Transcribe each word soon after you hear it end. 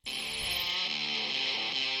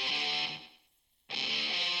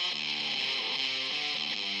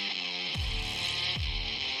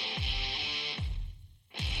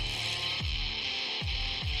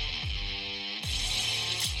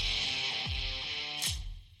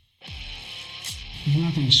There's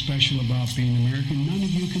nothing special about being American. None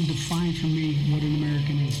of you can define for me what an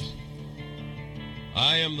American is.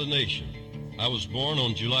 I am the nation. I was born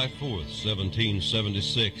on July 4th,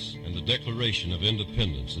 1776, and the Declaration of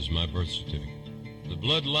Independence is my birth certificate. The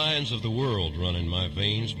bloodlines of the world run in my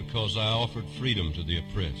veins because I offered freedom to the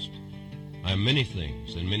oppressed. I am many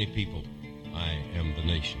things and many people. I am the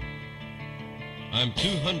nation. I am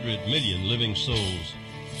 200 million living souls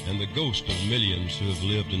and the ghost of millions who have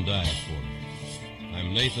lived and died for me. I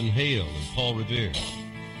am Nathan Hale and Paul Revere.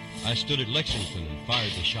 I stood at Lexington and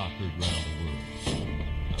fired the shot heard round the world.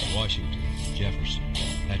 I'm Washington, Jefferson,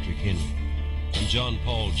 Patrick Henry. I'm John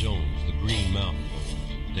Paul Jones, the Green Mountain Boys,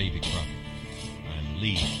 and Davy Crockett. I'm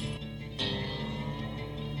Lee.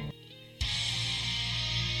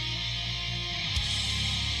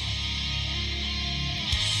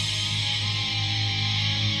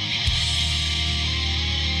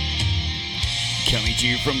 Coming to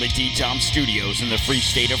you from the D-Tom Studios in the free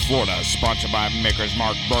state of Florida, sponsored by Maker's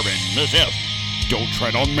Mark Bourbon. This is Don't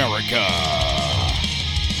Tread on America.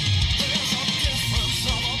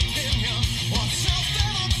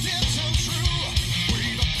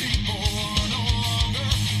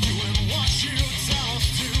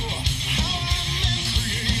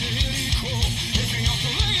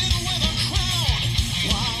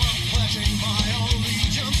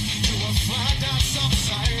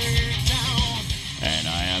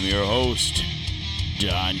 Your host,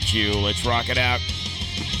 Don Q. Let's rock it out.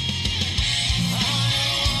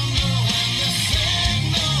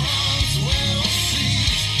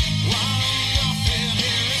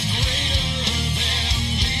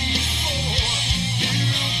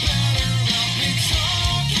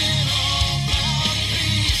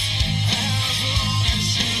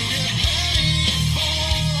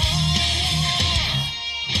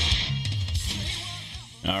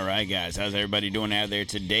 All right, guys, how's everybody doing out there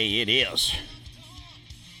today? It is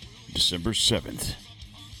December 7th,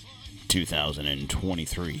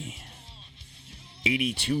 2023.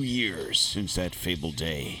 82 years since that fabled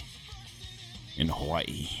day in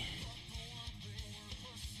Hawaii.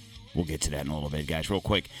 We'll get to that in a little bit, guys. Real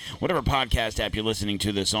quick, whatever podcast app you're listening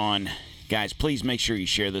to this on, guys, please make sure you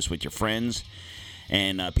share this with your friends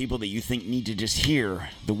and people that you think need to just hear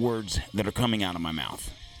the words that are coming out of my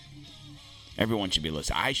mouth. Everyone should be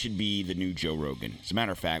listening. I should be the new Joe Rogan. As a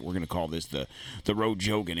matter of fact, we're going to call this the Road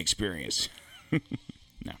Jogan experience.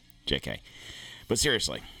 No, JK. But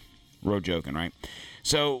seriously, Road Jogan, right?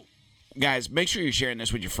 So, guys, make sure you're sharing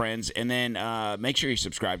this with your friends, and then make sure you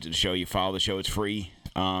subscribe to the show. You follow the show. It's free.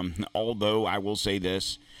 Although, I will say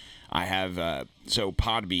this. I have, so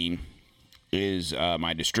Podbean is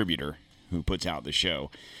my distributor who puts out the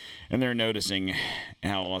show. And they're noticing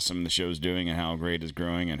how awesome the show's doing and how great it's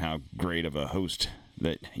growing and how great of a host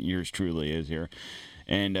that yours truly is here.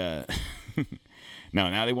 And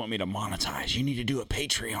now they want me to monetize. You need to do a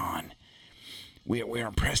Patreon. We're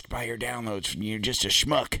impressed by your downloads. You're just a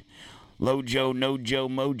schmuck. Low Joe, no Joe,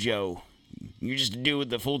 mojo. You're just a dude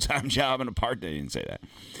with a full-time job and a part. They didn't say that.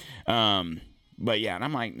 But yeah, and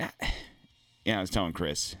I'm like, nah. Yeah, I was telling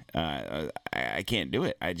Chris, I can't do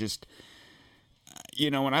it. I just... You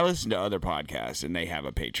know, when I listen to other podcasts and they have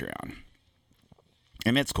a Patreon,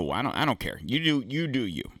 and it's cool. I don't care. You do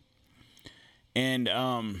you. And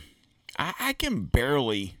I can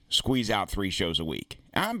barely squeeze out 3 shows a week.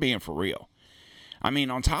 I'm being for real. I mean,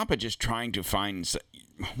 on top of just trying to find,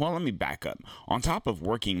 well, let me back up. On top of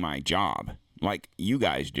working my job, like you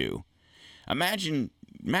guys do, imagine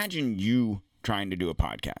you trying to do a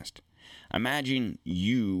podcast. Imagine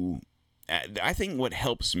you. I think what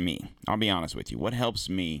helps me, I'll be honest with you, what helps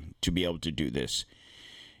me to be able to do this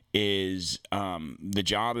is the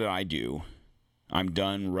job that I do. I'm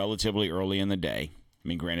done relatively early in the day. I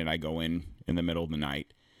mean, granted, I go in the middle of the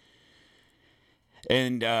night.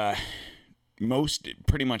 And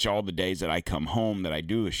pretty much all the days that I come home that I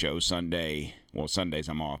do a show, Sunday, well, Sundays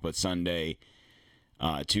I'm off, but Sunday,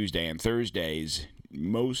 Tuesday, and Thursdays,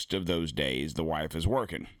 most of those days the wife is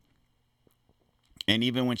working. And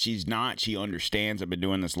even when she's not, she understands. I've been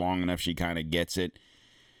doing this long enough. She kind of gets it.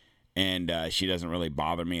 And she doesn't really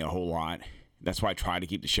bother me a whole lot. That's why I try to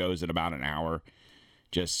keep the shows at about an hour.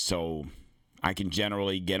 Just so I can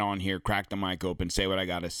generally get on here, crack the mic open, say what I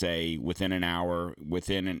got to say within an hour.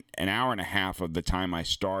 Within an hour and a half of the time I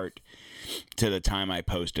start to the time I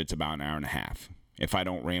post, it's about an hour and a half. If I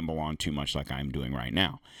don't ramble on too much like I'm doing right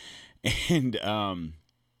now. And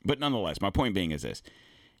but nonetheless, my point being is this.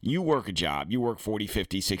 You work a job. You work 40,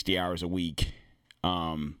 50, 60 hours a week.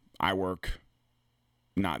 I work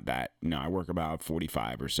not that. No, I work about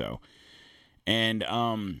 45 or so. And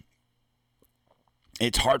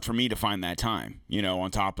it's hard for me to find that time,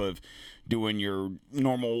 on top of doing your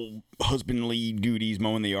normal husbandly duties,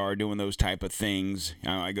 mowing the yard, doing those type of things.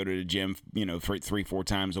 I go to the gym, for 3-4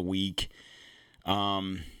 times a week.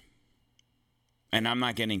 And I'm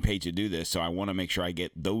not getting paid to do this, so I want to make sure I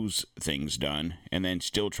get those things done and then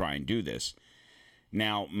still try and do this.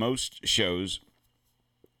 Now, most shows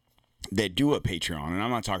that do a Patreon, and I'm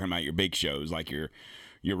not talking about your big shows like your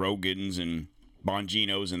Rogans and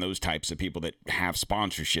Bonginos and those types of people that have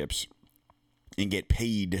sponsorships and get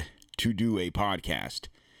paid to do a podcast.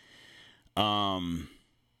 I'm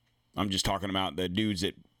just talking about the dudes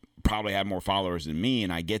that probably have more followers than me,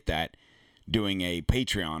 and I get that, doing a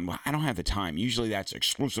Patreon. Well, I don't have the time. Usually that's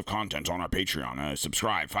exclusive content on our Patreon.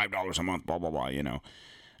 Subscribe, $5 a month, blah, blah, blah,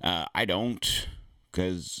 I don't,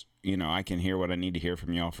 because, I can hear what I need to hear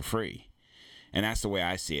from y'all for free. And that's the way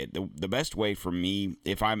I see it. The best way for me,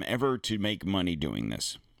 if I'm ever to make money doing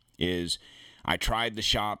this, is I tried the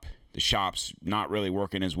shop. The shop's not really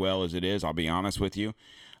working as well as it is, I'll be honest with you.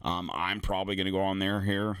 I'm probably going to go on there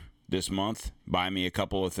here this month, buy me a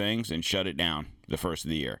couple of things, and shut it down the first of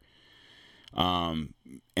the year. And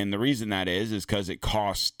the reason that is because it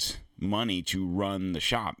costs money to run the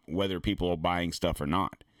shop, whether people are buying stuff or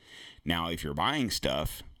not. Now, if you're buying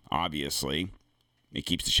stuff, obviously, it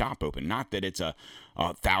keeps the shop open. Not that it's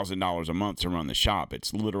 $1,000 a month to run the shop.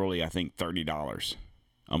 It's literally, I think, $30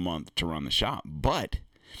 a month to run the shop. But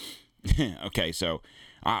okay, so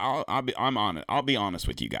I'll be honest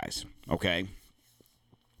with you guys. Okay,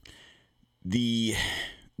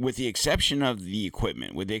 with the exception of the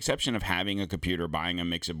equipment, with the exception of having a computer, buying a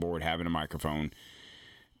mixer board, having a microphone,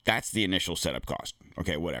 that's the initial setup cost.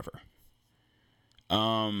 Okay, whatever.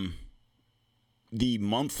 The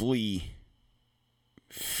monthly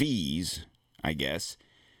fees, I guess,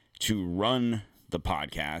 to run the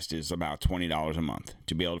podcast is about $20 a month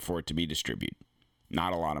to be able for it to be distributed.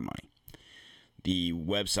 Not a lot of money. The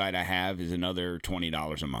website I have is another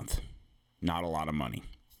 $20 a month. Not a lot of money.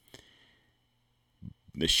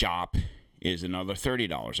 The shop is another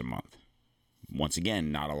 $30 a month. Once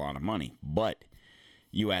again, not a lot of money. But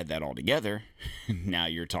you add that all together, now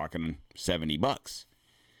you're talking $70.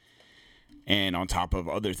 And on top of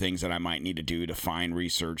other things that I might need to do to find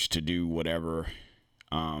research, to do whatever,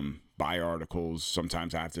 buy articles.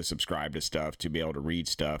 Sometimes I have to subscribe to stuff to be able to read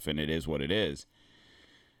stuff, and it is what it is.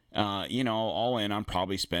 All in, I'm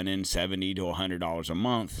probably spending $70 to $100 a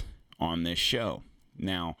month on this show.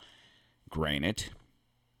 Now, granted,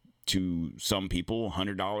 to some people,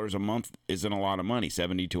 $100 a month isn't a lot of money.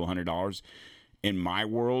 $70 to $100. In my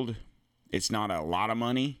world, it's not a lot of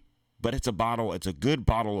money, but it's a good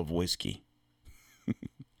bottle of whiskey.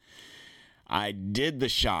 I did the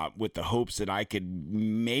shop with the hopes that I could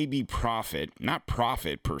maybe not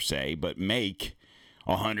profit per se, but make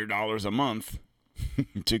 $100 a month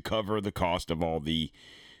to cover the cost of all the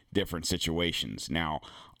different situations. Now,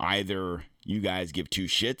 either you guys give two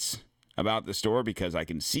shits about the store, because I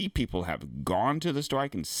can see people have gone to the store. I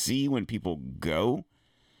can see when people go,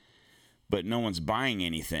 but no one's buying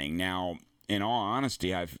anything. Now, in all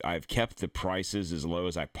honesty, I've kept the prices as low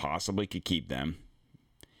as I possibly could keep them.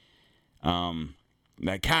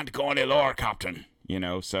 I can't go any lower, Captain.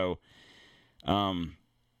 So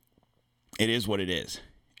it is what it is.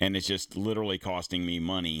 And it's just literally costing me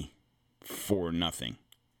money for nothing.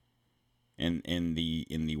 In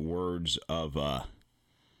the words of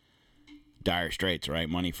Dire Straits, right?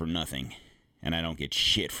 Money for nothing. And I don't get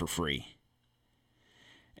shit for free.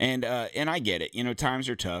 And I get it. Times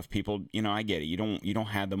are tough. People, I get it. You don't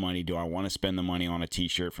have the money. Do I want to spend the money on a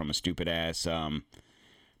t-shirt from a stupid ass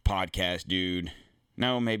podcast dude?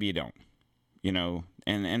 No, maybe you don't.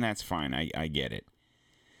 And that's fine. I get it.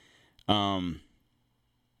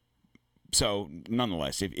 So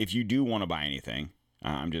nonetheless, if you do want to buy anything,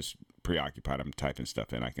 I'm just preoccupied. I'm typing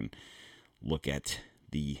stuff in. I can look at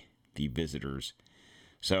the visitors.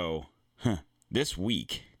 So this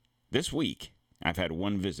week, I've had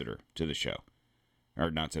one visitor to the show. Or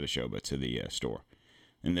not to the show, but to the store.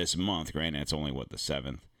 And this month, granted, it's only, the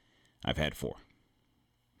 7th, I've had 4.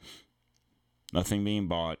 Nothing being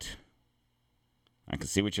bought. I can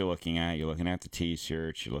see what you're looking at. You're looking at the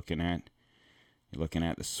t-shirts. You're looking at the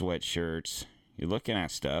sweatshirts. You're looking at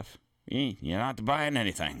stuff. You're not buying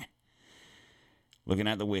anything. Looking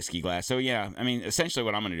at the whiskey glass. So, yeah, essentially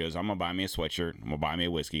what I'm going to do is I'm going to buy me a sweatshirt. I'm going to buy me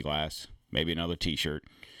a whiskey glass. Maybe another t-shirt.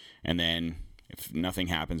 And then if nothing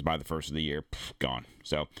happens by the first of the year, gone.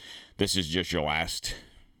 So this is just your last,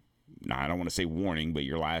 I don't want to say warning, but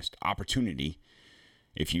your last opportunity.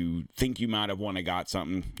 If you think you might have got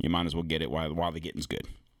something, you might as well get it while the getting's good.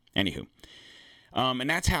 Anywho. And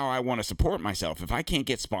that's how I want to support myself. If I can't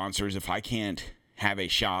get sponsors, if I can't have a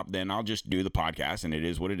shop, then I'll just do the podcast, and it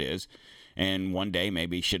is what it is. And one day,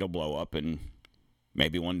 maybe shit will blow up, and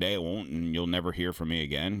maybe one day it won't, and you'll never hear from me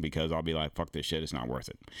again because I'll be like, fuck this shit, it's not worth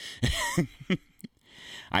it.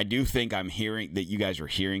 I do think I'm hearing that you guys are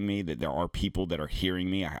hearing me, that there are people that are hearing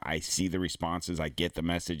me. I see the responses. I get the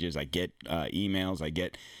messages. I get emails. I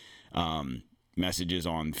get messages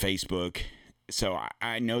on Facebook. So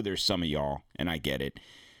I know there's some of y'all, and I get it.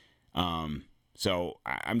 So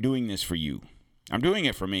I'm doing this for you. I'm doing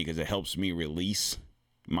it for me because it helps me release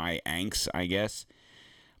my angst, I guess.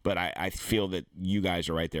 But I feel that you guys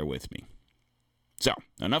are right there with me. So,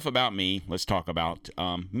 enough about me. Let's talk about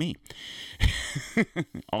me.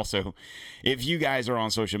 Also, if you guys are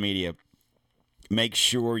on social media, make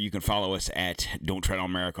sure you can follow us at Don't Tread on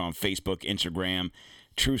America on Facebook, Instagram,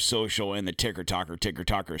 Truth Social, and the Ticker Talker. Ticker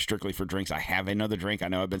Talker is strictly for drinks. I have another drink. I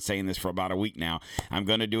know I've been saying this for about a week now. I'm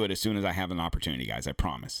going to do it as soon as I have an opportunity, guys. I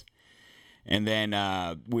promise. And then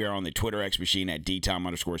we are on the Twitter X machine at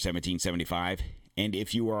DTom_1775. And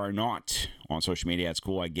if you are not on social media, that's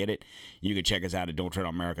cool. I get it. You can check us out at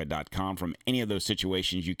don'ttreadonamerica.com. From any of those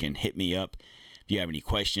situations, you can hit me up. If you have any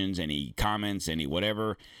questions, any comments, any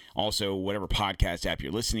whatever. Also, whatever podcast app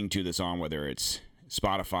you're listening to this on, whether it's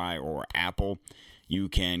Spotify or Apple, you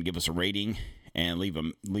can give us a rating and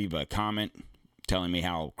leave a comment telling me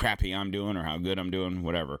how crappy I'm doing or how good I'm doing,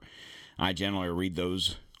 whatever. I generally read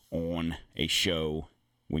those on a show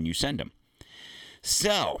when you send them.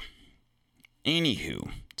 So,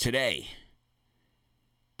 anywho, today,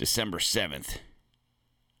 December 7th,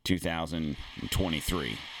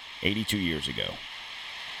 2023, 82 years ago.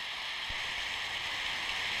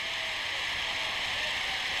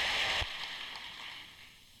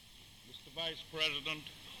 Mr. Vice President,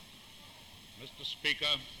 Mr. Speaker,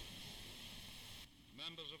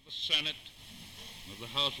 members of the Senate, of the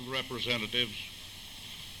House of Representatives,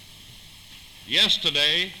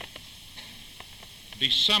 yesterday,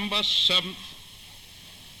 December 7th,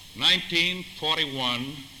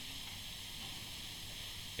 1941,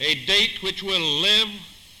 a date which will live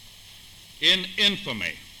in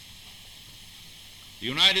infamy. The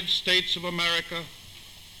United States of America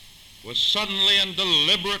was suddenly and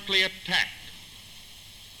deliberately attacked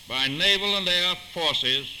by naval and air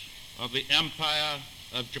forces of the Empire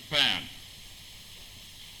of Japan.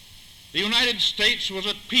 The United States was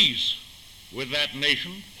at peace with that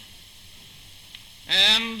nation,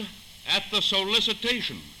 and at the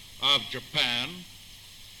solicitation of Japan,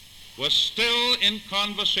 was still in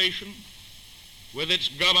conversation with its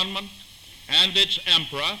government and its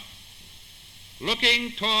emperor,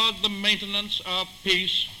 looking toward the maintenance of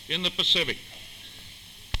peace in the Pacific.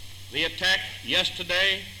 The attack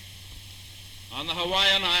yesterday on the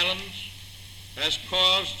Hawaiian Islands has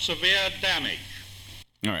caused severe damage.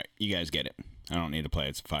 All right, you guys get it. I don't need to play it.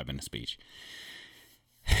 It's a 5-minute speech.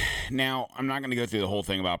 Now, I'm not going to go through the whole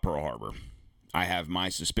thing about Pearl Harbor. I have my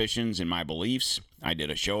suspicions and my beliefs. I did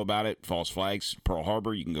a show about it, False Flags, Pearl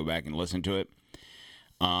Harbor. You can go back and listen to it.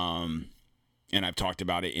 And I've talked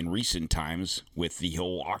about it in recent times with the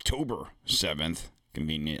whole October 7th,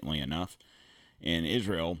 conveniently enough, in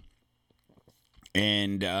Israel.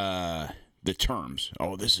 And the terms.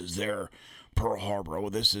 Oh, this is their Pearl Harbor. Oh,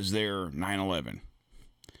 this is their 9/11.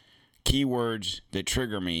 Keywords that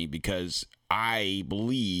trigger me because I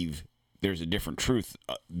believe there's a different truth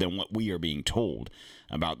than what we are being told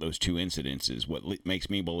about those two incidences. What makes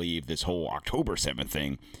me believe this whole October 7th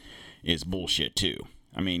thing is bullshit too.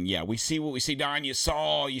 I mean, yeah, we see what we see. Don, you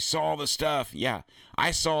saw the stuff. Yeah,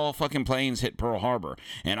 I saw fucking planes hit Pearl Harbor,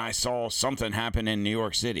 and I saw something happen in New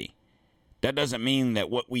York City. That doesn't mean that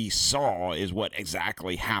what we saw is what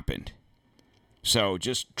exactly happened. So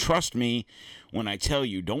just trust me when I tell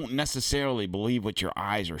you, don't necessarily believe what your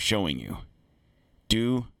eyes are showing you.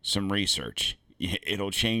 Do some research.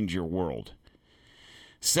 It'll change your world.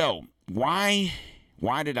 So, why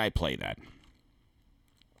did I play that?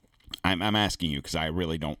 I'm asking you because I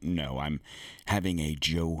really don't know. I'm having a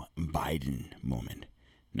Joe Biden moment.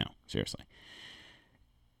 No, seriously.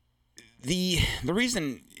 The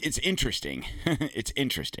reason it's interesting,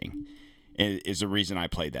 is the reason I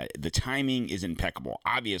played that. The timing is impeccable.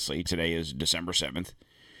 Obviously, today is December 7th,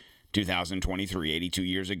 2023, 82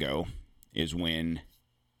 years ago is when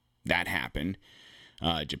that happened.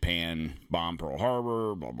 Japan bombed Pearl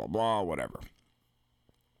Harbor, blah, blah, blah, whatever.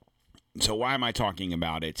 So why am I talking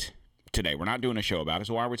about it today? We're not doing a show about it,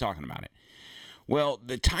 so why are we talking about it? Well,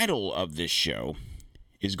 the title of this show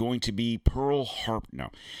is going to be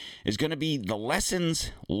is going to be The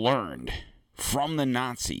Lessons Learned from the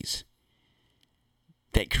Nazis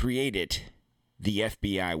that created the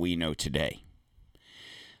FBI we know today.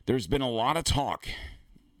 There's been a lot of talk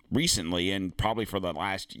recently, and probably for the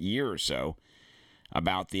last year or so,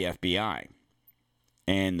 about the FBI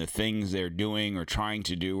and the things they're doing or trying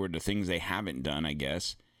to do, or the things they haven't done, I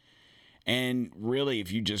guess. And really,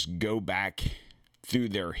 if you just go back through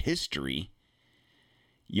their history,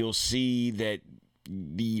 you'll see that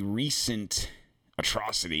the recent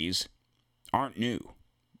atrocities aren't new.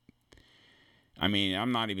 I mean,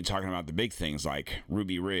 I'm not even talking about the big things like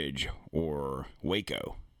Ruby Ridge or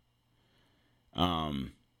Waco.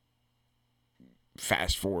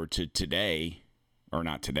 Fast forward to today, or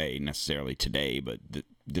not today necessarily today, but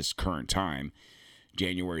this current time,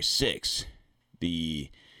 January 6th, the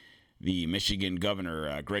Michigan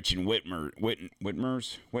governor, Gretchen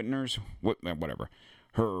Whitmer's, whatever,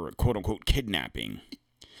 her quote-unquote kidnapping.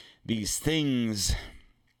 These things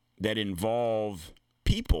that involve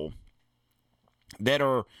people that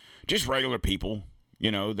are just regular people.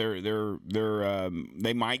 You know,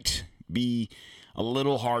 they might be a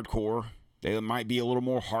little hardcore. They might be a little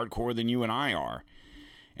more hardcore than you and I are.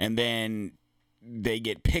 And then they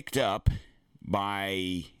get picked up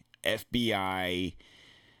by FBI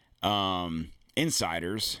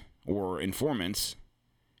insiders or informants,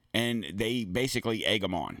 and they basically egg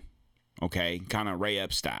them on. Okay, kind of Ray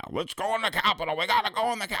Epps style. Let's go in the Capitol. We gotta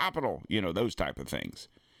go in the Capitol. You know, those type of things.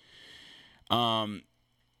 And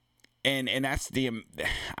that's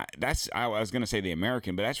I was gonna say the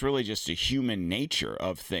American, but that's really just the human nature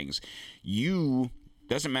of things.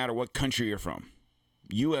 Doesn't matter what country you're from.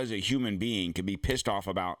 You as a human being can be pissed off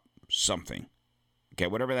about something. Okay,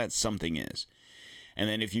 whatever that something is. And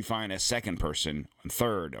then if you find a second person, a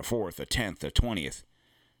third, a fourth, a 10th, a 20th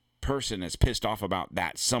person that's pissed off about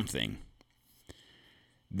that something,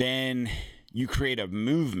 then you create a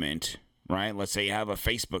movement, right? Let's say you have a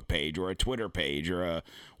Facebook page or a Twitter page or a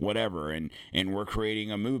whatever, and we're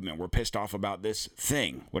creating a movement. We're pissed off about this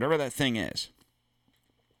thing, whatever that thing is.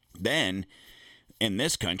 Then, in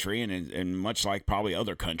this country, and much like probably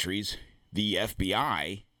other countries, the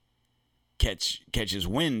FBI catches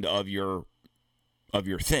wind of your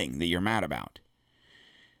thing that you're mad about.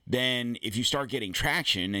 Then if you start getting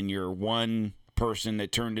traction and you're one person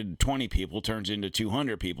that turned into 20 people turns into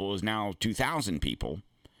 200 people is now 2,000 people.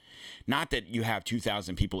 Not that you have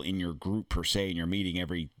 2,000 people in your group per se and you're meeting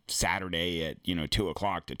every Saturday at 2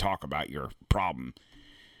 o'clock to talk about your problem,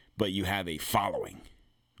 but you have a following,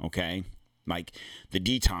 okay? Like the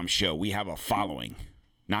D-Tom show, we have a following.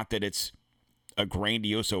 Not that it's a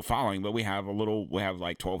grandioso following, but we have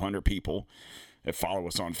like 1,200 people that follow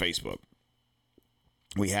us on Facebook.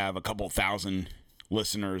 We have a couple thousand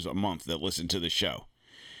listeners a month that listen to the show,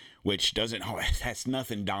 which doesn't, that's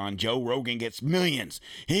nothing, Don. Joe Rogan gets millions.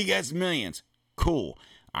 He gets millions. Cool.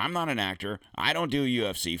 I'm not an actor. I don't do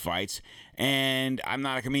UFC fights, and I'm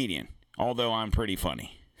not a comedian, although I'm pretty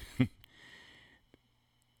funny.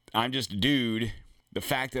 I'm just a dude. The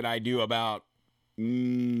fact that I do about,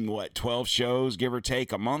 12 shows, give or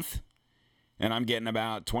take, a month, and I'm getting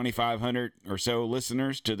about 2,500 or so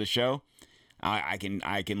listeners to the show, I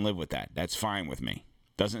can live with that. That's fine with me.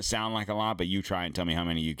 Doesn't sound like a lot, but you try and tell me how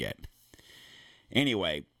many you get.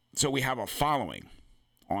 Anyway, so we have a following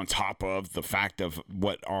on top of the fact of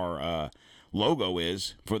what our logo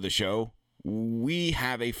is for the show. We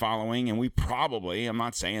have a following, and we probably, I'm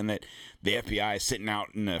not saying that the FBI is sitting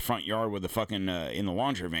out in the front yard with the fucking, in the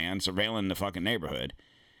laundry van, surveilling the fucking neighborhood,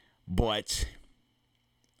 but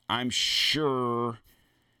I'm sure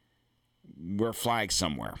we're flagged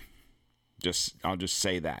somewhere. I'll just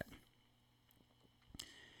say that.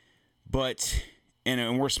 But,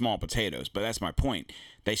 and we're small potatoes, but that's my point.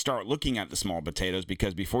 They start looking at the small potatoes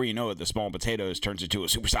because before you know it, the small potatoes turns into a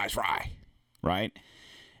supersized fry, right?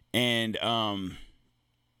 And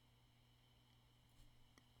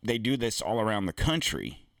they do this all around the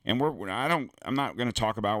country. And I'm not going to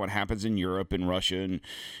talk about what happens in Europe and Russia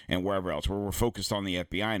and wherever else, where we're focused on the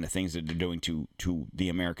FBI and the things that they're doing to the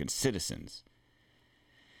American citizens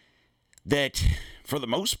that, for the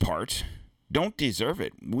most part, don't deserve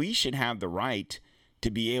it. We should have the right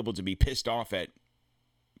to be able to be pissed off at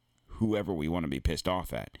whoever we want to be pissed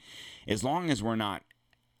off at. As long as we're not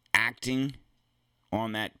acting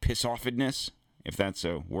on that piss-offedness, if that's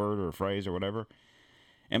a word or a phrase or whatever.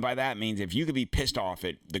 And by that means, if you could be pissed off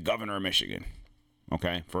at the governor of Michigan,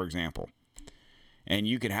 okay, for example, and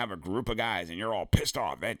you can have a group of guys and you're all pissed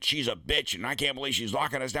off that she's a bitch and I can't believe she's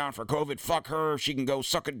locking us down for COVID. Fuck her. She can go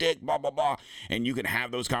suck a dick, blah, blah, blah. And you can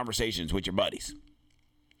have those conversations with your buddies.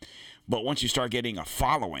 But once you start getting a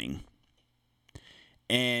following,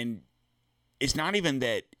 and it's not even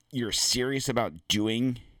that you're serious about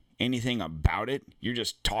doing anything about it, you're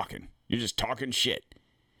just talking. You're just talking shit.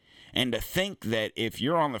 And to think that if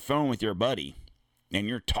you're on the phone with your buddy and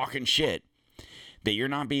you're talking shit that you're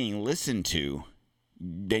not being listened to,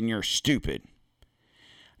 then you're stupid.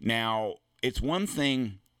 Now, it's one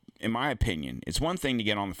thing, in my opinion, it's one thing to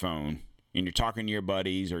get on the phone and you're talking to your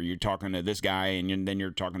buddies, or you're talking to this guy, and then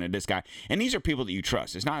you're talking to this guy. And these are people that you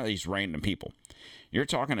trust. It's not these random people. You're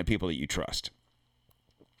talking to people that you trust.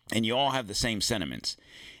 And you all have the same sentiments.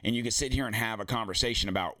 And you can sit here and have a conversation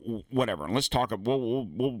about whatever. And let's talk,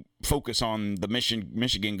 we'll focus on the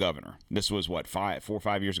Michigan governor. This was, 4 or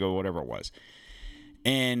 5 years ago, whatever it was.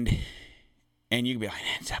 And you can be like,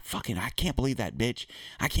 I can't believe that bitch.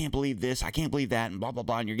 I can't believe this. I can't believe that, and blah, blah,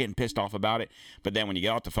 blah. And you're getting pissed off about it. But then when you get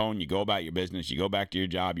off the phone, you go about your business. You go back to your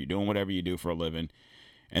job. You're doing whatever you do for a living.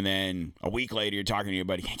 And then a week later, you're talking to your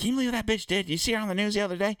buddy. Can you believe what that bitch did? You see her on the news the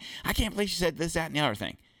other day? I can't believe she said this, that, and the other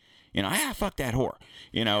thing. Fuck that whore.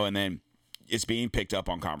 And then it's being picked up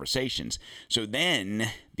on conversations. So then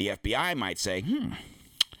the FBI might say,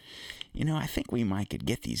 I think we could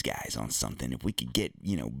get these guys on something if we could get,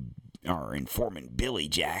 our informant Billy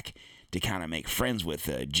Jack to kind of make friends with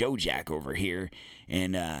Joe Jack over here,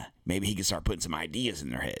 and maybe he can start putting some ideas in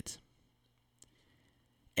their heads.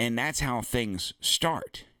 And that's how things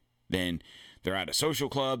start. Then they're at a social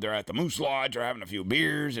club, they're at the Moose Lodge, they're having a few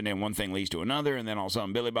beers, and then one thing leads to another, and then all of a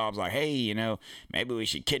sudden Billy Bob's like, hey, maybe we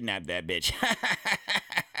should kidnap that bitch.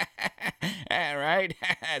 Right?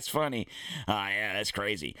 That's funny. Yeah, that's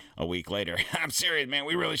crazy. A week later, I'm serious, man,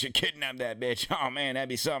 we really should kidnap that bitch. Oh, man, that'd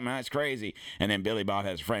be something. That's crazy. And then Billy Bob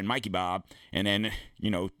has a friend, Mikey Bob, and then,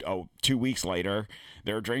 2 weeks later,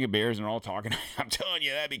 they're drinking beers and they're all talking. I'm telling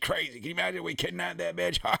you, that'd be crazy. Can you imagine if we kidnapped that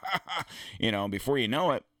bitch? Before you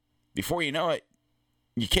know it,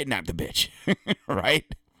 you kidnap the bitch,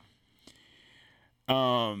 right?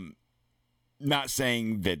 Not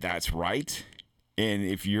saying that that's right. And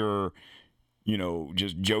if you're,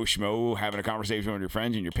 just Joe Schmo having a conversation with your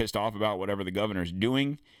friends and you're pissed off about whatever the governor's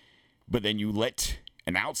doing, but then you let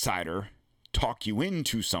an outsider talk you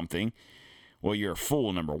into something, well, you're a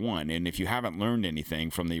fool, number one. And if you haven't learned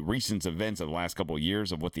anything from the recent events of the last couple of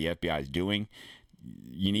years of what the FBI is doing,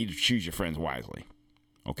 you need to choose your friends wisely.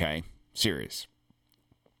 Okay? Serious.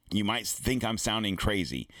 You might think I'm sounding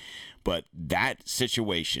crazy, but that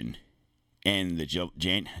situation and the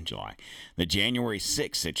January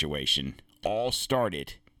 6th situation all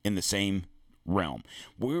started in the same realm.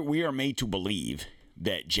 We are made to believe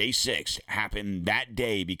that J6 happened that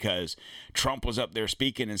day because Trump was up there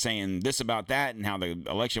speaking and saying this about that and how the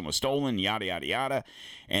election was stolen, yada, yada, yada.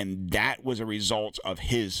 And that was a result of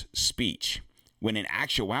his speech. When in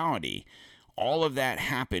actuality, all of that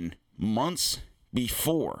happened months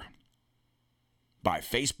before by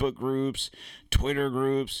Facebook groups, Twitter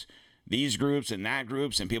groups, these groups and that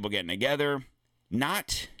groups, and people getting together,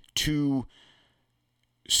 not to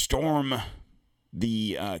storm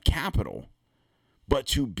the Capitol, but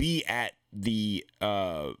to be at the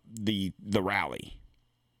rally.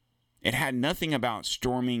 It had nothing about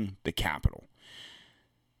storming the Capitol.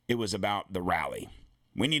 It was about the rally.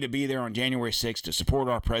 We need to be there on January 6th to support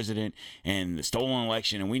our president and the stolen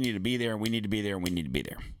election, and we need to be there, and we need to be there, and we need to be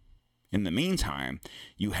there. In the meantime,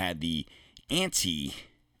 you had the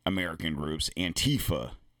anti-American groups,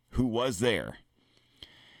 Antifa, who was there,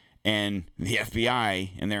 and the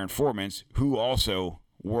FBI and their informants, who also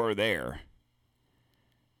were there,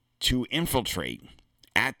 to infiltrate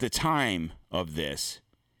at the time of this.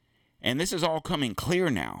 And this is all coming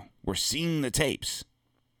clear now. We're seeing the tapes.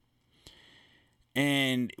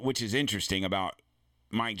 And which is interesting about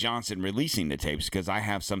Mike Johnson releasing the tapes, because I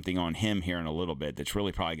have something on him here in a little bit that's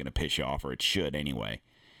really probably going to piss you off, or it should anyway.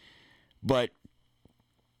 But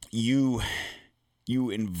you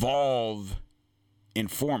involve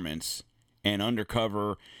informants and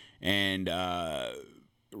undercover and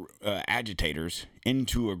agitators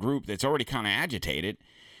into a group that's already kind of agitated,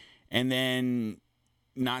 and then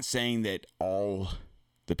not saying that all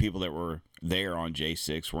the people that were there on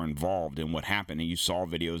J6 were involved in what happened. And you saw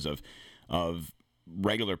videos of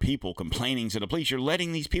regular people complaining to the police. You're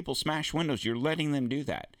letting these people smash windows. You're letting them do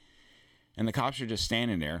that. And the cops are just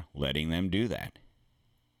standing there letting them do that.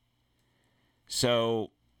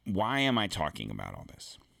 So why am I talking about all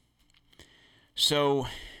this? So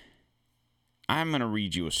I'm going to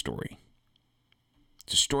read you a story.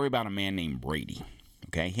 It's a story about a man named Brady.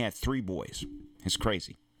 Okay? He had 3 boys. It's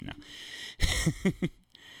crazy. No.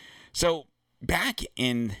 So back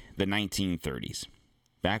in the 1930s,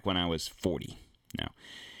 back when I was 40 now,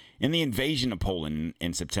 in the invasion of Poland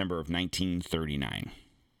in September of 1939,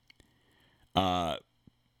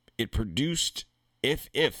 it produced, if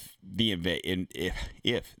the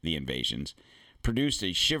invasions produced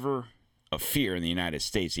a shiver of fear in the United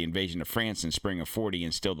States. The invasion of France in spring of 40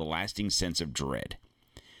 instilled a lasting sense of dread.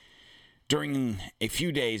 During a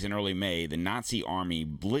few days in early May, the Nazi army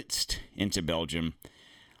blitzed into Belgium,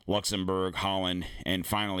 Luxembourg, Holland, and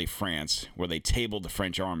finally France, where they tabled the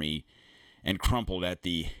French army and crumpled at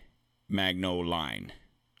the Maginot Line.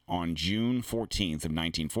 On June 14th of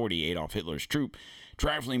 1940, Adolf Hitler's troop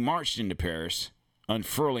triumphantly marched into Paris,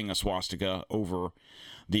 unfurling a swastika over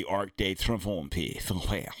the Arc de Triomphe.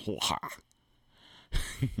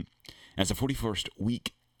 As the 41st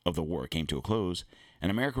week of the war came to a close, an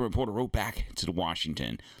American reporter wrote back to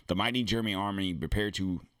Washington, the mighty German army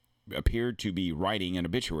appeared to be writing an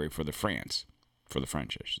obituary for the French, I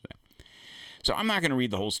should say. So I'm not going to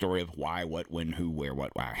read the whole story of why, what, when, who, where,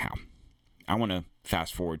 what, why, how. I want to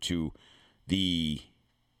fast forward to the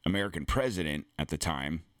American president at the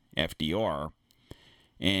time, FDR,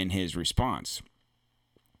 and his response.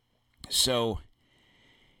 So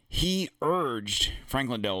he urged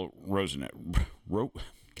Franklin Delano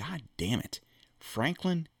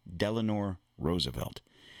Roosevelt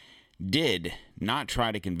did not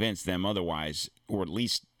try to convince them otherwise, or at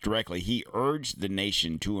least directly. He urged the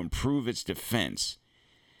nation to improve its defense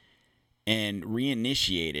and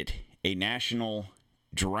reinitiated a national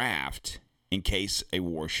draft in case a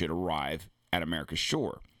war should arrive at America's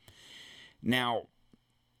shore. Now,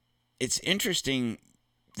 it's interesting,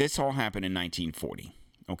 this all happened in 1940,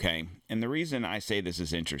 okay? And the reason I say this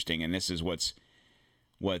is interesting, and this is what's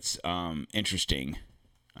interesting,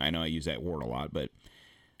 I know I use that word a lot, but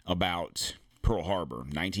about Pearl Harbor,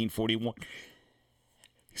 1941.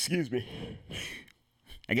 Excuse me.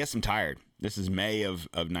 I guess I'm tired. This is May of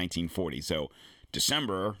 1940, so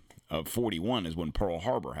December of 41 is when Pearl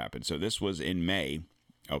Harbor happened. So this was in May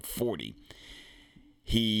of 40.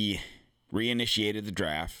 He reinitiated the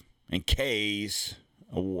draft in case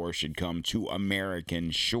a war should come to American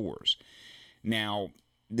shores. Now,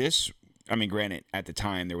 granted, at the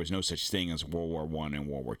time, there was no such thing as World War I and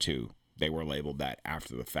World War II. They were labeled that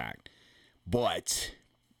after the fact. But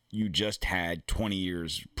you just had 20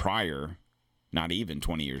 years prior, not even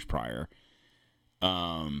 20 years prior,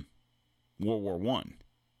 World War I.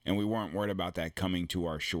 And we weren't worried about that coming to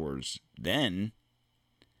our shores then.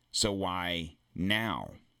 So why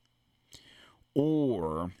now?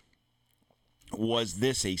 Or was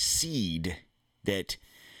this a seed that,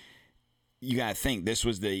 you got to think, this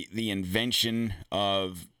was the invention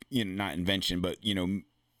of, not invention, but,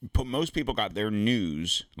 most people got their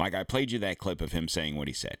news. Like I played you that clip of him saying what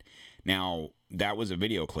he said. Now, that was a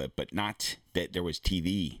video clip, but not that there was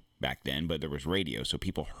TV back then, but there was radio. So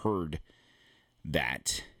people heard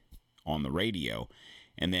that on the radio.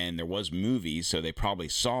 And then there was movies, so they probably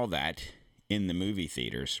saw that in the movie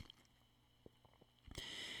theaters.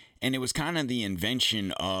 And it was kind of the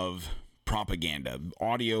invention of propaganda,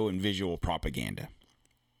 audio and visual propaganda.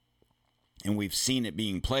 And we've seen it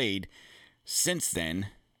being played since then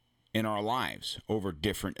in our lives over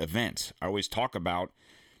different events. I always talk about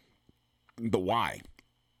the why.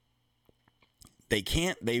 They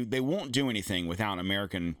won't do anything without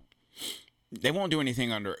they won't do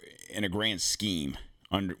anything in a grand scheme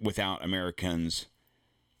without Americans'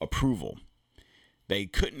 approval. They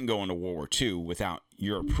couldn't go into World War II without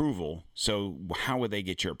your approval. So how would they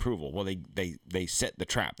get your approval? Well, they set the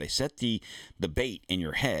trap. They set the bait in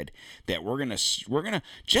your head that we're gonna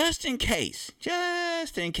just in case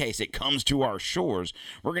it comes to our shores,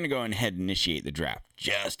 we're gonna go ahead and initiate the draft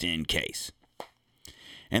just in case.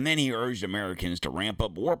 And then he urged Americans to ramp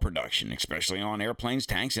up war production, especially on airplanes,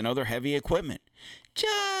 tanks, and other heavy equipment,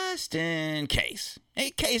 just in case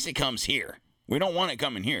it comes here. We don't want it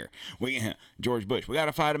coming here. George Bush, we got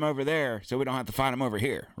to fight him over there so we don't have to fight him over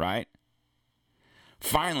here, right?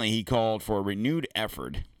 Finally, he called for a renewed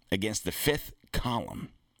effort against the fifth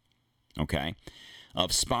column,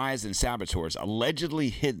 of spies and saboteurs allegedly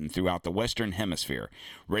hidden throughout the Western Hemisphere,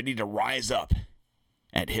 ready to rise up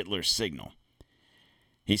at Hitler's signal.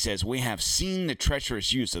 He says, we have seen the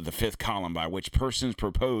treacherous use of the fifth column by which persons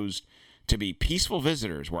proposed to be peaceful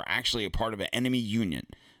visitors were actually a part of an enemy union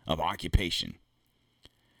of occupation.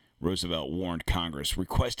 Roosevelt warned Congress,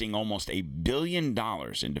 requesting almost $1 billion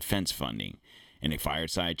in defense funding in a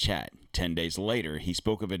fireside chat. 10 days later, he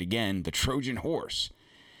spoke of it again, the Trojan horse,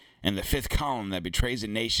 and the fifth column that betrays a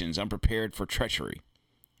nation's unprepared for treachery,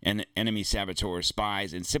 and enemy saboteurs,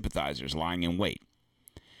 spies, and sympathizers lying in wait.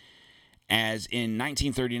 As in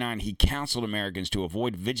 1939, he counseled Americans to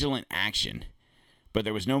avoid vigilant action, but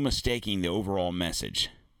there was no mistaking the overall message.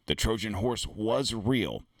 The Trojan horse was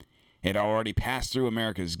real. It had already passed through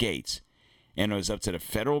America's gates, and it was up to the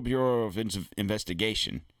Federal Bureau of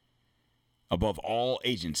Investigation, above all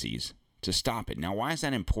agencies, to stop it. Now, why is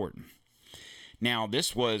that important? Now,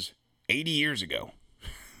 this was 80 years ago.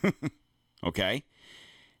 Okay?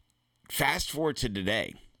 Fast forward to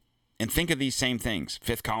today and think of these same things.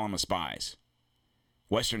 Fifth column of spies.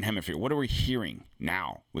 Western Hemisphere. What are we hearing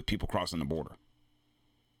now with people crossing the border?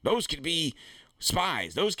 Those could be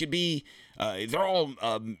spies. Those could be, they're all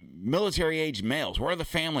military-age males. Where are the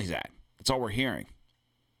families at? That's all we're hearing.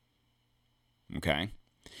 Okay?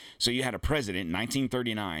 So you had a president in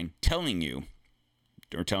 1939 telling you,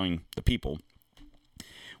 or telling the people,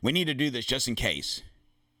 we need to do this just in case.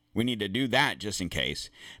 We need to do that just in case,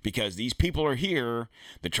 because these people are here.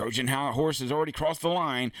 The Trojan horse has already crossed the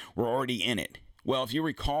line. We're already in it. Well, if you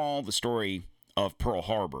recall the story of Pearl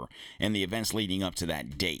Harbor and the events leading up to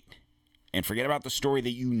that date, and forget about the story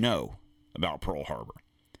that you know about Pearl Harbor,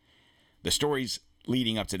 the stories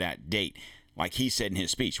leading up to that date, like he said in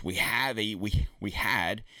his speech, we had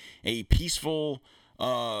a peaceful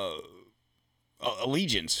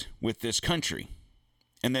allegiance with this country,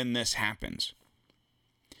 and then this happens.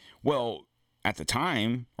 Well, at the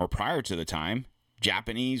time, or prior to the time,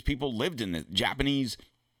 Japanese people lived in the Japanese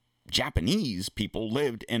people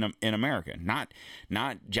lived in America, not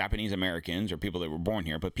Japanese Americans or people that were born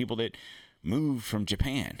here, but people that moved from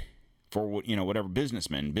Japan for whatever business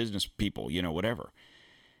people, whatever.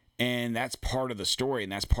 And that's part of the story,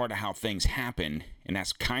 and that's part of how things happen, and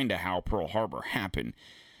that's kind of how Pearl Harbor happened.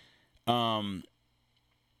 But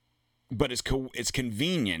it's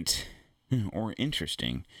convenient or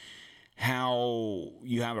interesting how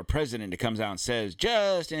you have a president that comes out and says,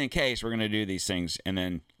 just in case we're going to do these things, and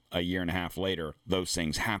then a year and a half later, those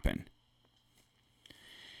things happen.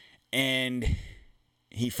 And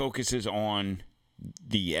he focuses on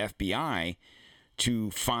the FBI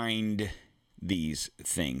to find these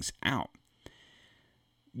things out.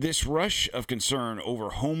 This rush of concern over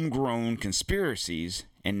homegrown conspiracies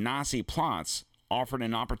and Nazi plots offered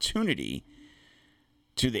an opportunity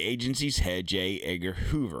to the agency's head, J. Edgar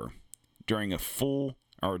Hoover, during the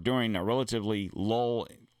relative lull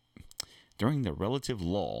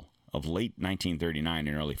of late 1939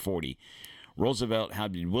 and early 40. Roosevelt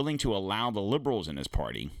had been willing to allow the liberals in his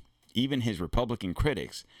party, even his Republican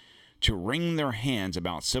critics, to wring their hands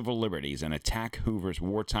about civil liberties and attack Hoover's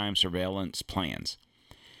wartime surveillance plans.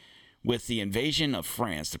 With the invasion of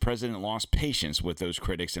France, the president lost patience with those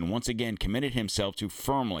critics and once again committed himself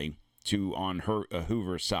firmly on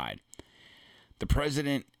Hoover's side. The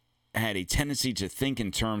president had a tendency to think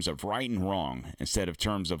in terms of right and wrong instead of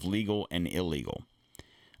terms of legal and illegal,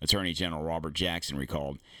 Attorney General Robert Jackson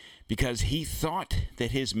recalled, because he thought that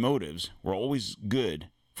his motives were always good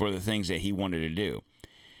for the things that he wanted to do.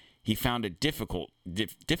 He found it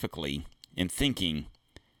difficulty in thinking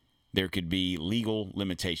there could be legal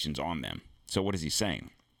limitations on them. So what is he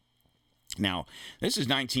saying? Now, this is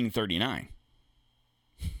 1939.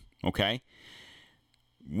 Okay?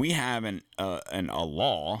 We have a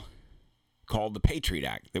law called the Patriot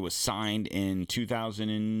Act that was signed in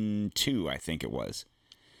 2002, I think it was.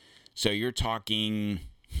 So you're talking,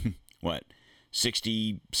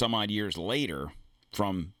 60 some odd years later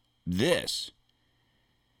from this.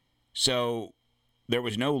 So there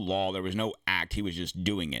was no law, there was no act. He was just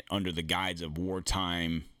doing it under the guise of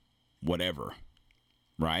wartime whatever,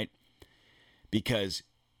 right? Because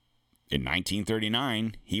in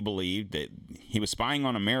 1939, he believed that he was spying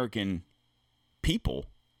on American people,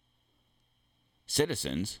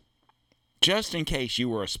 citizens, just in case you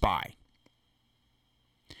were a spy.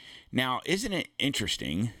 Now, isn't it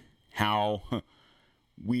interesting how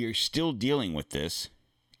we are still dealing with this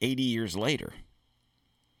 80 years later?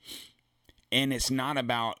 And it's not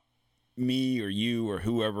about me or you or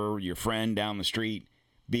whoever, your friend down the street,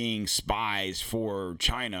 being spies for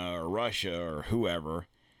China or Russia or whoever.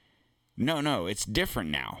 No, it's different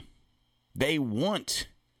now. They want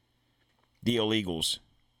the illegals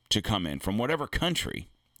to come in from whatever country.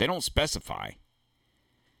 They don't specify.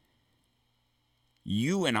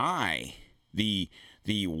 You and I, the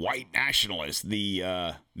white nationalists, the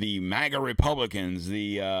MAGA Republicans,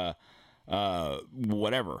 the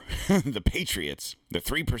whatever, the patriots, the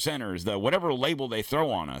 3%ers, the whatever label they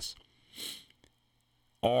throw on us,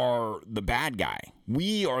 are the bad guy.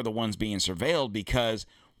 We are the ones being surveilled because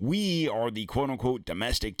we are the quote-unquote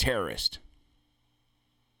domestic terrorist.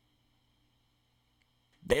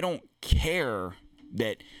 They don't care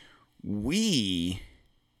that we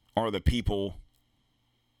are the people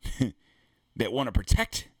that want to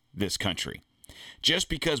protect this country. Just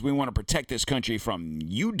because we want to protect this country from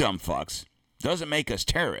you dumb fucks doesn't make us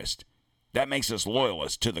terrorists. That makes us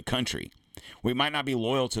loyalists to the country. We might not be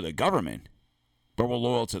loyal to the government, but we're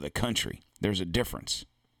loyal to the country. There's a difference.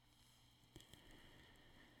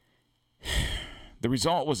 The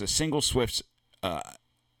result was a single swift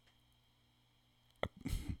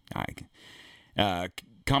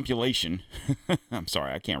compilation, I'm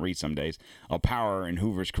sorry, I can't read some days, of power in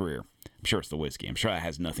Hoover's career. I'm sure it's the whiskey. I'm sure that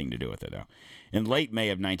has nothing to do with it, though. In late May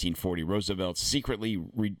of 1940, Roosevelt secretly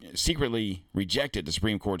rejected the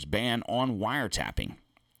Supreme Court's ban on wiretapping.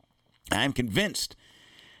 I'm convinced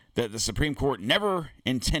that the Supreme Court never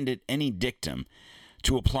intended any dictum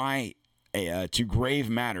to apply to grave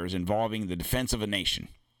matters involving the defense of a nation.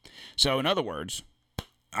 So, in other words,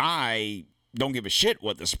 I don't give a shit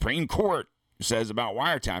what the Supreme Court says about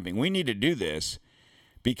wiretapping. We need to do this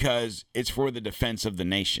because it's for the defense of the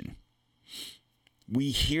nation.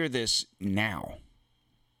 We hear this now.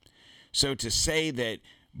 So to say that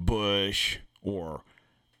Bush or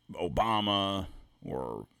Obama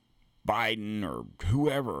or Biden or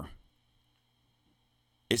whoever,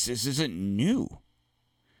 this isn't new.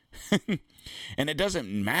 And it doesn't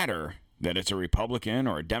matter that it's a Republican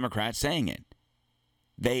or a Democrat saying it.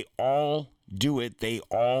 They all do it. They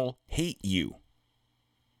all hate you.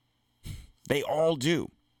 They all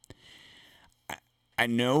do. I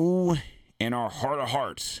know in our heart of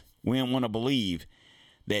hearts, we don't want to believe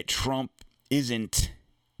that Trump isn't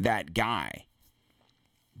that guy.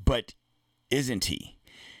 But isn't he?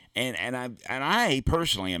 And I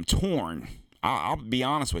personally am torn. I'll be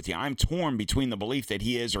honest with you. I'm torn between the belief that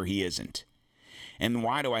he is or he isn't. And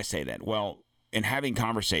why do I say that? Well, in having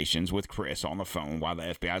conversations with Chris on the phone while the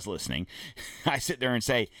FBI is listening, I sit there and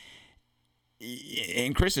say,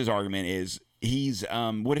 and Chris's argument is,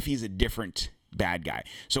 what if he's a different bad guy?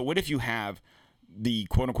 So what if you have the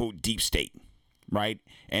quote-unquote deep state, right?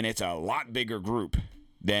 And it's a lot bigger group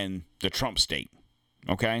than the Trump state,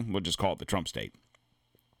 okay? We'll just call it the Trump state.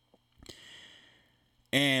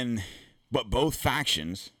 But both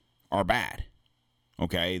factions are bad,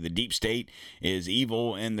 okay? The deep state is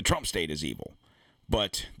evil and the Trump state is evil.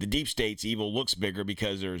 But the deep state's evil looks bigger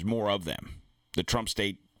because there's more of them. The Trump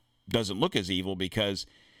state doesn't look as evil because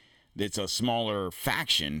it's a smaller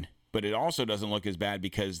faction, but it also doesn't look as bad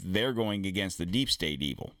because they're going against the deep state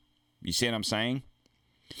evil. You see what I'm saying?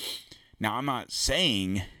 Now, I'm not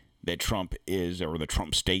saying that Trump is, or the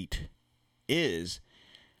Trump state is.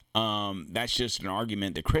 That's just an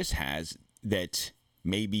argument that Chris has that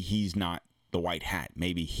maybe he's not the white hat.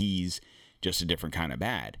 Maybe he's just a different kind of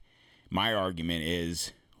bad. My argument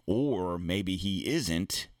is, or maybe he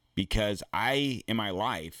isn't, because I, in my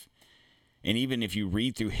life, and even if you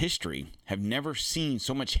read through history, have never seen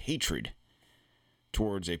so much hatred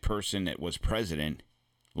towards a person that was president,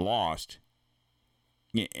 lost,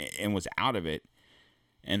 and was out of it,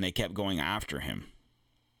 and they kept going after him.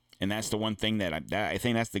 And that's the one thing that I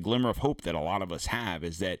think that's the glimmer of hope that a lot of us have,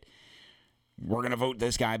 is that we're going to vote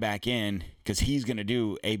this guy back in because he's going to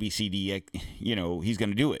do A, B, C, D, he's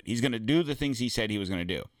going to do it. He's going to do the things he said he was going to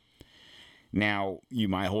do. Now, you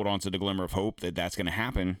might hold on to the glimmer of hope that that's going to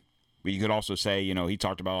happen, but you could also say, he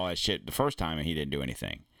talked about all that shit the first time and he didn't do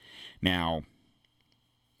anything. Now,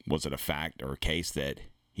 was it a fact or a case that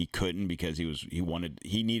he couldn't because he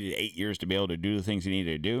needed 8 years to be able to do the things he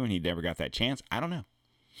needed to do and he never got that chance? I don't know.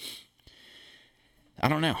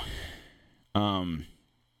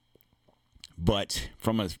 But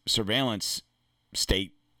from a surveillance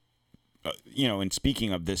state, and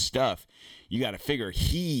speaking of this stuff, you got to figure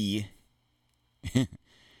he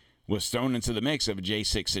was thrown into the mix of a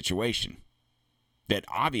J6 situation that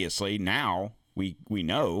obviously now we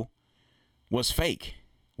know was fake,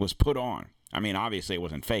 was put on. I mean, obviously it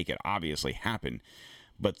wasn't fake. It obviously happened,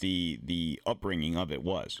 but the upbringing of it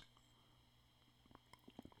was.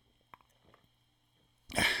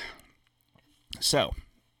 So,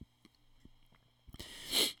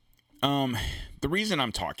 the reason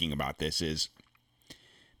I'm talking about this is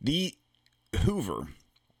the Hoover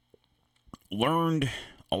learned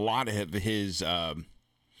a lot of his, I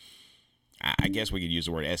guess we could use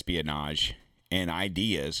the word espionage and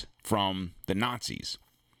ideas from the Nazis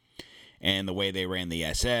and the way they ran the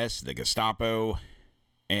SS, the Gestapo,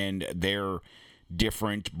 and their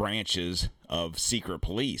different branches of secret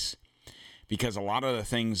police. Because a lot of the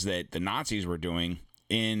things that the Nazis were doing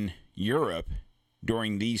in Europe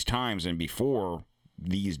during these times and before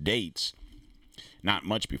these dates, not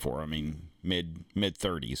much before, I mean,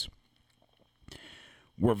 mid-30s,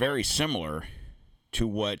 were very similar to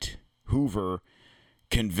what Hoover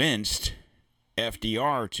convinced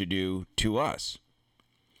FDR to do to us.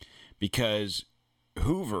 Because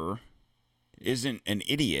Hoover isn't an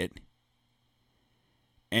idiot,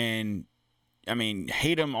 and I mean,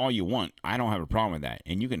 hate him all you want. I don't have a problem with that.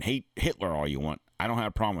 And you can hate Hitler all you want. I don't have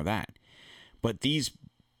a problem with that. But these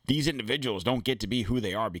individuals don't get to be who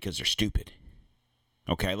they are because they're stupid.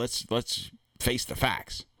 Okay, let's face the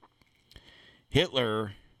facts.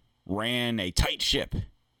 Hitler ran a tight ship,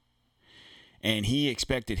 and he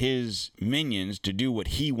expected his minions to do what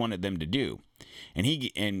he wanted them to do.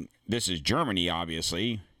 And this is Germany,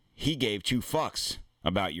 obviously. He gave two fucks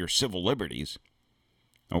about your civil liberties.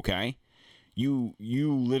 Okay? You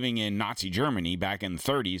living in Nazi Germany back in the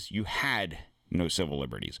 30s, you had no civil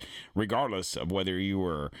liberties, regardless of whether you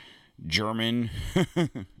were German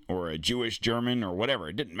or a Jewish German or whatever.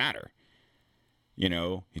 It didn't matter. You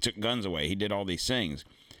know, he took guns away. He did all these things.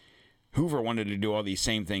 Hoover wanted to do all these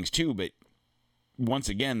same things too, but once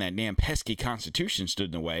again, that damn pesky Constitution stood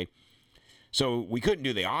in the way. So we couldn't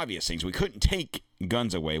do the obvious things. We couldn't take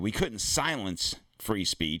guns away. We couldn't silence free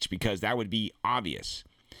speech because that would be obvious.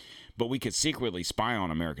 But we could secretly spy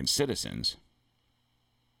on American citizens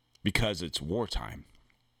because it's wartime.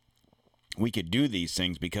 We could do these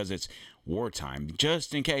things because it's wartime,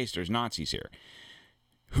 just in case there's Nazis here.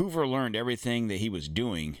 Hoover learned everything that he was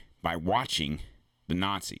doing by watching the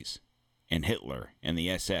Nazis and Hitler and the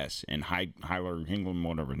SS and Heiler, England,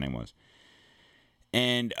 whatever his name was.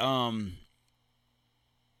 And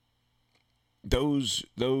those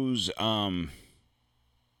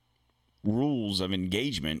rules of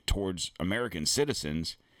engagement towards American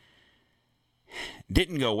citizens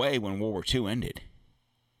didn't go away when World War II ended.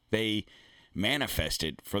 They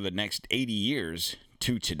manifested for the next 80 years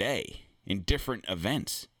to today in different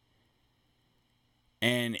events.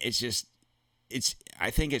 And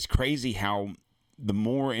I think it's crazy how the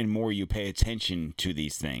more and more you pay attention to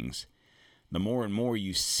these things, the more and more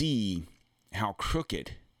you see how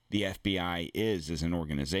crooked the FBI is as an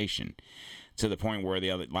organization, to the point where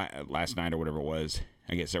last night or whatever it was,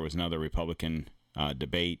 I guess there was another Republican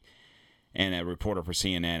debate, and a reporter for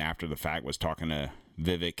CNN after the fact was talking to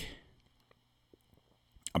Vivek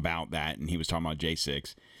about that, and he was talking about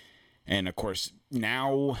J6. And of course,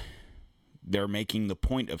 now they're making the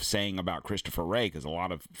point of saying about Christopher Wray, because a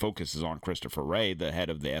lot of focus is on Christopher Wray, the head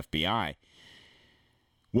of the FBI.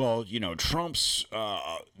 Well, you know,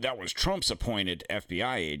 that was Trump's appointed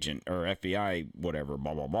FBI agent, or FBI whatever,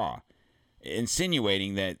 blah, blah, blah.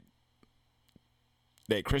 Insinuating that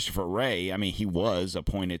Christopher Wray, I mean, he was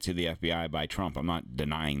appointed to the FBI by Trump. I'm not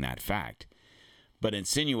denying that fact. But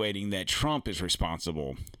insinuating that Trump is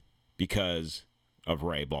responsible because of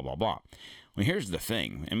Wray, blah, blah, blah. Well, here's the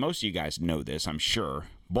thing, and most of you guys know this, I'm sure,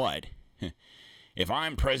 but if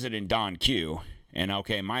I'm President Don Q, and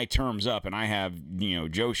okay, my term's up, and I have,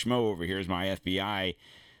 Joe Schmo over here as my FBI,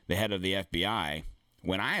 the head of the FBI,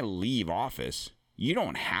 when I leave office, you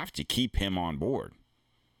don't have to keep him on board.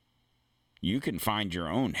 You can find your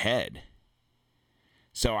own head.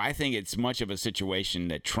 So I think it's much of a situation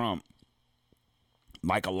that Trump,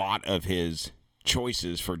 like a lot of his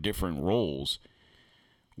choices for different roles,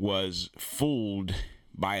 was fooled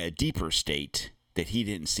by a deeper state that he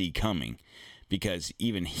didn't see coming, because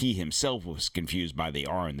even he himself was confused by the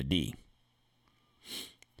R and the D.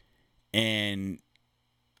 And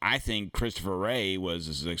I think Christopher Wray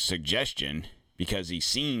was a suggestion because he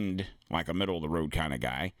seemed like a middle-of-the-road kind of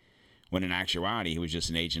guy, when in actuality he was just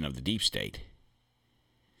an agent of the deep state.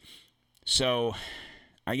 So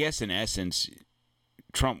I guess in essence,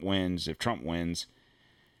 Trump wins. If Trump wins,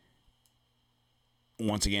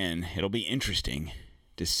 once again, it'll be interesting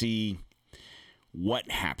to see what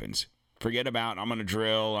happens. Forget about, I'm going to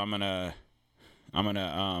drill, I'm going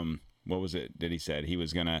to, what was it that he said? He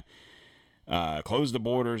was going to close the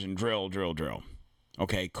borders and drill.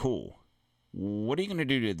 Okay, cool. What are you going to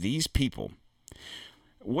do to these people?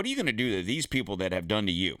 What are you going to do to these people that have done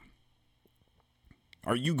to you?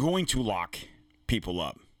 Are you going to lock people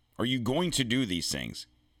up? Are you going to do these things?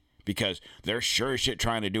 Because they're sure as shit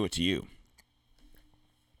trying to do it to you.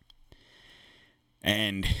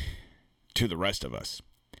 And to the rest of us.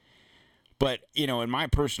 But, in my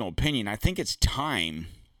personal opinion, I think it's time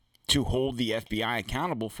to hold the FBI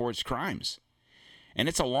accountable for its crimes. And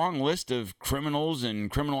it's a long list of criminals and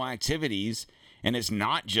criminal activities, and it's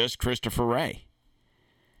not just Christopher Wray.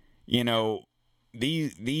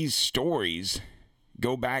 These stories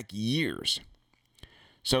go back years.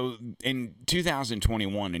 So in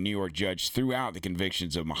 2021, a New York judge threw out the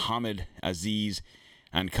convictions of Muhammad Aziz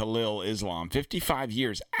and Khalil Islam 55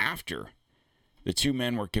 years after the two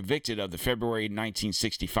men were convicted of the February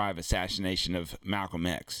 1965 assassination of Malcolm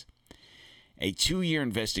X. A 2-year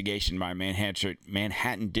investigation by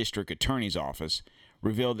Manhattan District Attorney's Office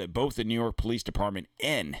revealed that both the New York Police Department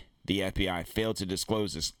and the FBI failed to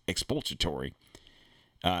disclose this expulsory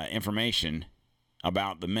information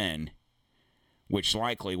about the men, which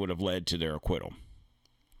likely would have led to their acquittal.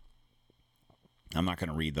 I'm not going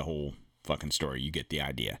to read the whole fucking story. You get the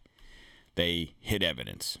idea. They hid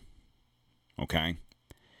evidence. Okay?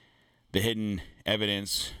 The hidden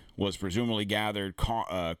evidence was presumably gathered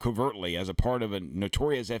covertly as a part of a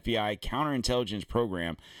notorious FBI counterintelligence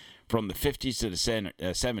program from the 50s to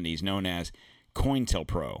the 70s known as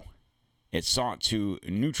COINTELPRO. It sought to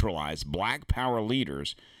neutralize black power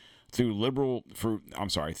leaders through illegal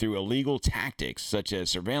tactics such as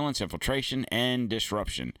surveillance, infiltration, and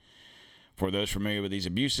disruption. For those familiar with these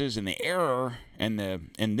abuses and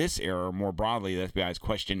in this era more broadly, the FBI's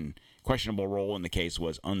questionable role in the case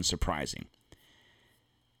was unsurprising.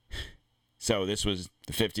 So this was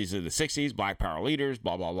the 50s to the 60s, black power leaders,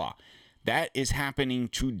 blah, blah, blah. That is happening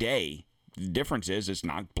today. The difference is it's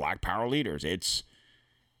not black power leaders. It's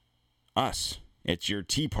us. It's your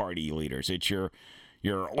Tea Party leaders. It's your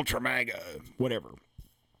Ultra MAGA, whatever.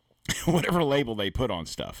 Whatever label they put on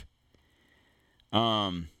stuff.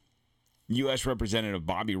 U.S. Representative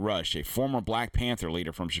Bobby Rush, a former Black Panther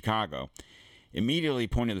leader from Chicago, immediately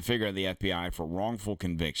pointed the finger at the FBI for wrongful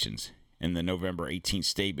convictions. In the November 18th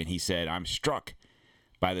statement, he said, "I'm struck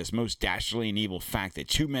by this most dastardly and evil fact that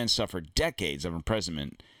two men suffered decades of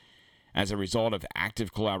imprisonment as a result of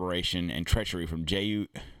active collaboration and treachery from J.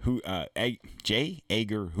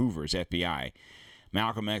 Edgar Hoover's FBI.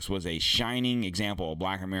 Malcolm X was a shining example of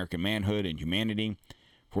black American manhood and humanity.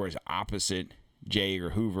 For his opposite, J.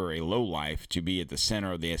 Edgar Hoover, a lowlife, to be at the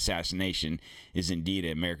center of the assassination is indeed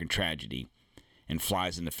an American tragedy and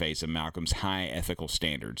flies in the face of Malcolm's high ethical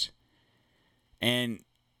standards." And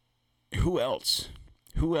who else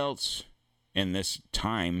in this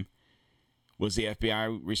time was the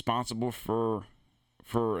FBI responsible for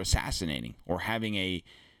assassinating or having a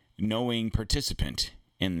knowing participant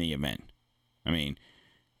in the event? I mean,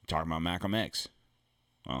 talking about Malcolm X.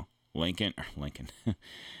 Well, Lincoln,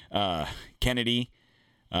 Kennedy,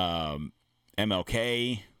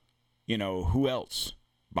 MLK, who else?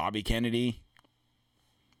 Bobby Kennedy.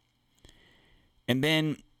 And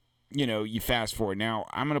then, you fast forward. Now,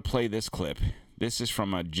 I'm going to play this clip. This is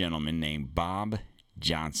from a gentleman named Bob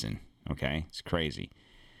Johnson. Okay? It's crazy.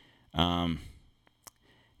 I'm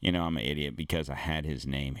an idiot because I had his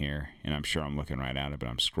name here, and I'm sure I'm looking right at it, but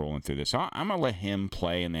I'm scrolling through this. So I'm going to let him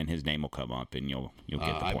play, and then his name will come up, and you'll get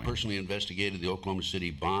the point. I personally investigated the Oklahoma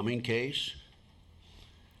City bombing case.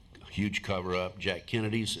 Huge cover-up. Jack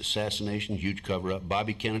Kennedy's assassination, huge cover-up.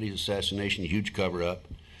 Bobby Kennedy's assassination, huge cover-up.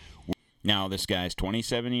 Now, this guy's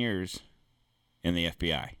 27 years in the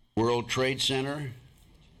FBI. World Trade Center,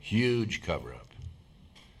 huge cover-up.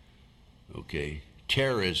 Okay.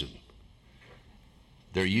 Terrorism.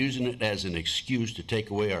 They're using it as an excuse to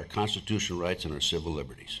take away our constitutional rights and our civil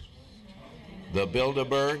liberties. The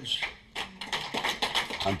Bilderbergs.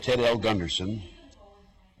 I'm Ted L. Gunderson,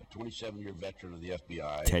 a 27-year veteran of the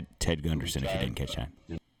FBI. Ted Gunderson, if you didn't catch that.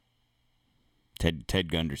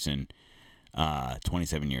 Ted Gunderson,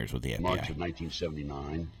 27 years with the FBI. March of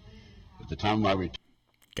 1979. At the time of my return.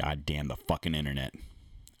 God damn the fucking internet.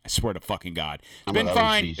 I swear to fucking God. It's been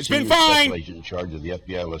fine. It's been fine. Special agent in charge of the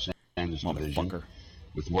FBI Los Angeles Division,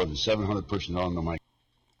 with more than 700 personnel under my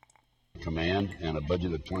command and a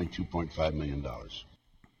budget of $22.5 million.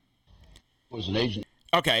 Was an agent.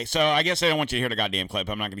 Okay, so I guess I don't want you to hear the goddamn clip.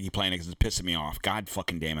 I'm not going to keep playing it because it's pissing me off. God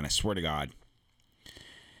fucking damn it, I swear to God.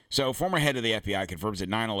 So, former head of the FBI confirms that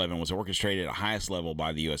 9/11 was orchestrated at the highest level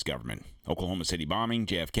by the U.S. government. Oklahoma City bombing,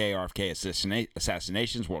 JFK, RFK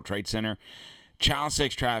assassinations, World Trade Center, child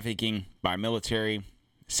sex trafficking by military,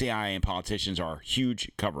 CIA, and politicians are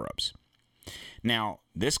huge cover-ups. Now,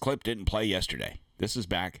 this clip didn't play yesterday. This is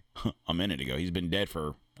back a minute ago. He's been dead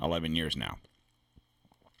for 11 years now.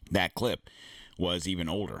 That clip was even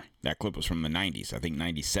older. That clip was from the 90s, I think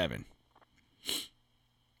 97.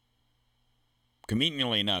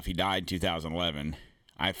 Conveniently enough, he died in 2011.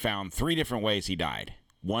 I found 3 different ways he died.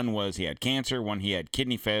 One was he had cancer, one he had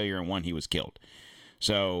kidney failure, and one he was killed.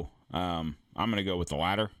 So, I'm going to go with the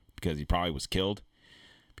latter because he probably was killed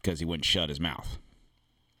because he wouldn't shut his mouth.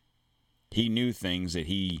 He knew things that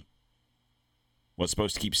he was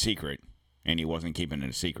supposed to keep secret, and he wasn't keeping it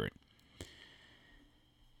a secret.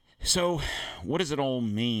 So, what does it all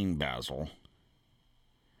mean, Basil?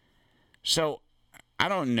 So, I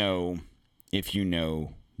don't know if you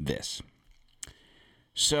know this.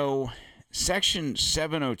 So, Section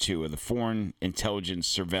 702 of the Foreign Intelligence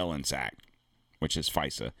Surveillance Act, which is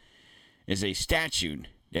FISA, is a statute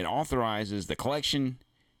that authorizes the collection,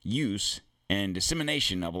 use, and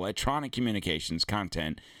dissemination of electronic communications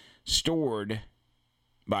content stored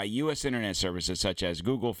by U.S. internet services such as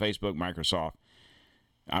Google, Facebook, Microsoft,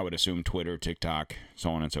 I would assume Twitter, TikTok,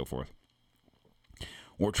 so on and so forth,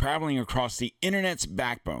 or traveling across the internet's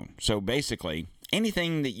backbone. So basically,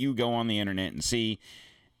 anything that you go on the internet and see,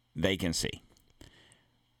 they can see.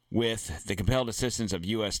 with the compelled assistance of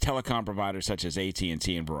U.S. telecom providers such as AT&T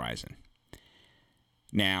and Verizon.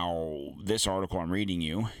 Now, this article I'm reading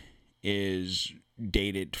you is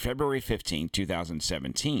dated February 15,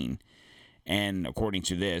 2017, and according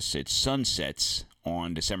to this, it sunsets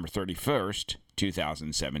on December 31st,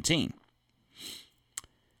 2017.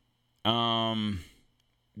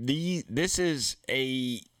 This is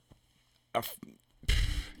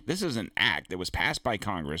an act that was passed by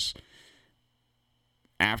Congress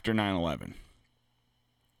after 9/11.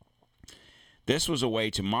 This was a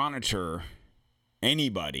way to monitor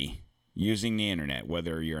anybody using the internet,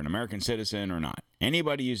 whether you're an American citizen or not.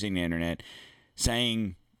 Anybody using the internet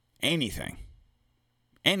saying anything.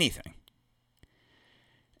 And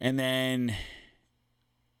then,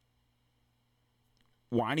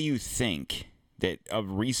 why do you think that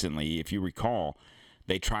recently, if you recall,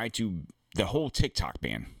 they tried the whole TikTok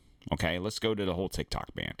ban? Okay, let's go to the whole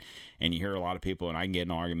TikTok ban. And you hear a lot of people, and I get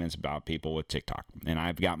in arguments about people with TikTok. And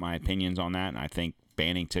I've got my opinions on that, and I think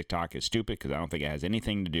banning TikTok is stupid because I don't think it has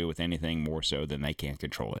anything to do with anything more so than they can't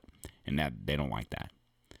control it. And that they don't like that.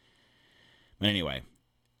 But anyway,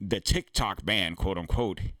 the TikTok ban, quote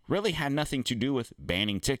unquote, really had nothing to do with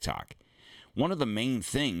banning TikTok. One of the main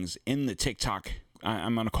things in the TikTok,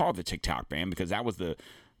 I'm going to call it the TikTok ban because that was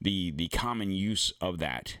the common use of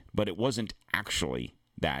that. But it wasn't actually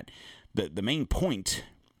that. The main point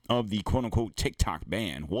of the quote unquote TikTok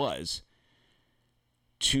ban was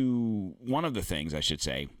one of the things I should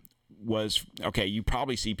say was, okay, you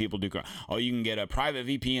probably see people do, oh, you can get a private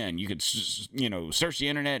VPN. You could, search the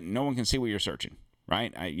internet and no one can see what you're searching,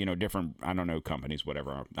 right? Different, I don't know, companies,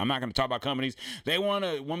 whatever. I'm not going to talk about companies. They want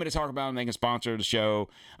me to talk about them. They can sponsor the show.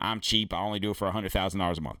 I'm cheap. I only do it for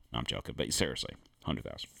 $100,000 a month. I'm joking, but seriously,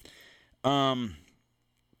 $100,000.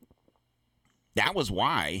 That was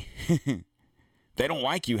why they don't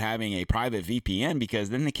like you having a private VPN because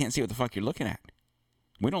then they can't see what the fuck you're looking at.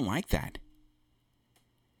 We don't like that.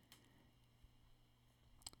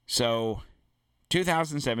 So,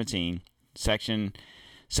 2017, Section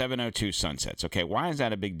 702 sunsets. Okay, why is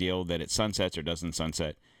that a big deal that it sunsets or doesn't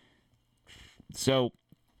sunset? So,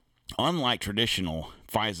 unlike traditional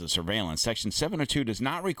FISA surveillance, Section 702 does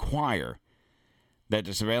not require that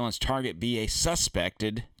the surveillance target be a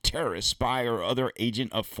suspected terrorist, spy, or other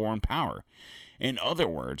agent of foreign power. In other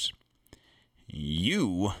words,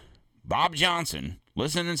 you, Bob Johnson,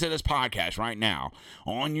 listening to this podcast right now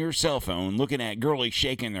on your cell phone, looking at girlies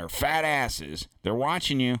shaking their fat asses, they're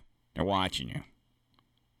watching you. They're watching you.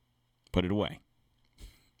 Put it away.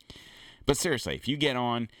 But seriously, if you get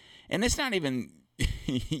on, and it's not even,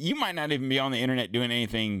 you might not even be on the internet doing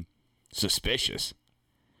anything suspicious,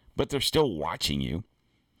 but they're still watching you.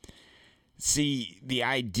 See, the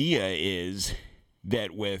idea is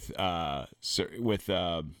that with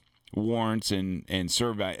warrants and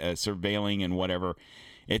surveilling and whatever,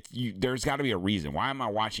 there's got to be a reason. Why am I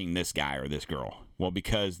watching this guy or this girl? Well,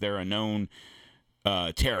 because they're a known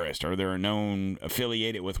terrorist or they're a known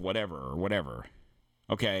affiliated with whatever.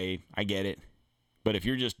 Okay, I get it. But if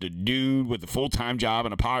you're just a dude with a full-time job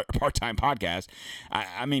and a part-time podcast,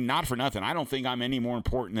 I mean, not for nothing. I don't think I'm any more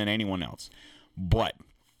important than anyone else. But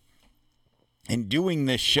in doing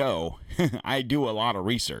this show, I do a lot of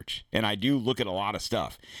research, and I do look at a lot of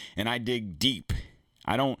stuff, and I dig deep.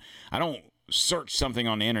 I don't search something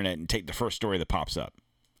on the internet and take the first story that pops up.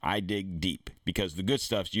 I dig deep because the good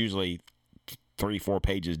stuff's usually 3-4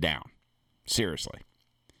 pages down. Seriously.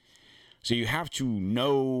 So you have to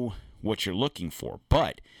know what you're looking for.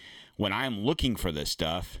 But when I'm looking for this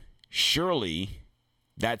stuff, surely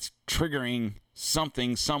that's triggering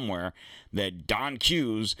something somewhere that Don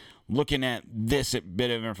Q's looking at this bit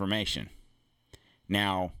of information.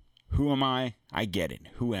 Now, who am I? I get it.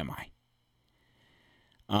 Who am I?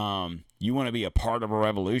 You want to be a part of a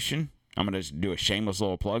revolution? I'm going to do a shameless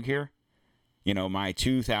little plug here. My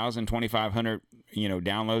 2,000, 2,500,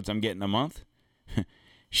 downloads I'm getting a month.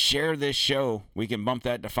 Share this show. We can bump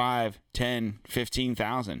that to 5, 10,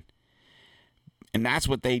 15,000. And that's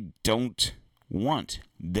what they don't want.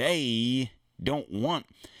 They don't want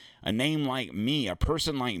a name like me, a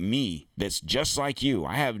person like me that's just like you.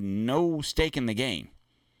 I have no stake in the game.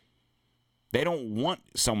 They don't want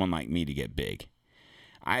someone like me to get big.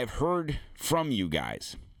 I've heard from you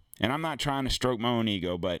guys, and I'm not trying to stroke my own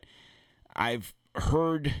ego, but I've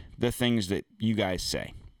heard the things that you guys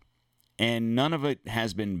say. And none of it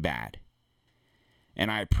has been bad.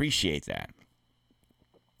 And I appreciate that.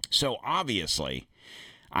 So obviously,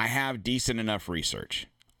 I have decent enough research.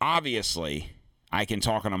 Obviously, I can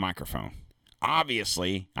talk on a microphone.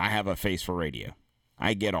 Obviously, I have a face for radio.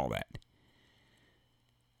 I get all that.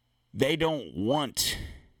 They don't want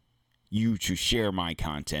you to share my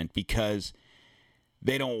content because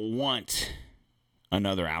they don't want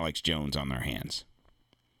another Alex Jones on their hands.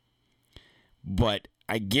 But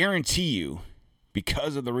I guarantee you,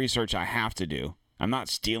 because of the research I have to do, I'm not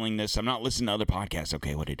stealing this. I'm not listening to other podcasts.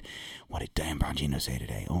 Okay, what did Dan Bongino say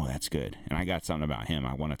today? Oh, that's good. And I got something about him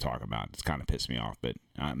I want to talk about. It's kind of pissed me off, but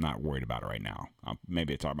I'm not worried about it right now.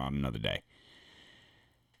 Maybe I'll talk about it another day.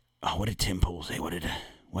 Oh, what did Tim Pool say? What did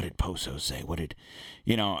Poso say?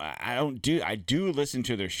 I do listen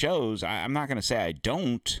to their shows. I'm not going to say I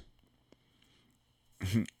don't.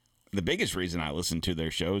 The biggest reason I listen to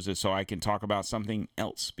their shows is so I can talk about something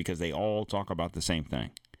else because they all talk about the same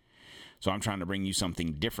thing. So I'm trying to bring you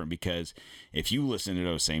something different because if you listen to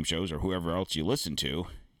those same shows or whoever else you listen to,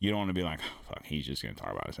 you don't want to be like, oh, fuck, he's just going to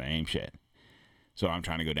talk about the same shit. So I'm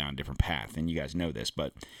trying to go down a different path, and you guys know this.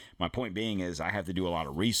 But my point being is I have to do a lot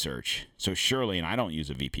of research. So surely, and I don't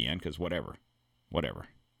use a VPN because whatever.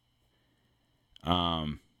 I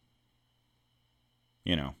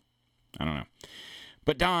don't know.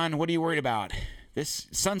 But Don, what are you worried about? This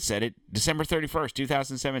sunsetted December 31st,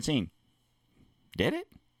 2017. Did it?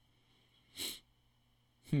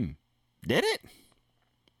 Did it?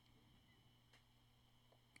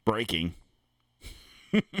 Breaking.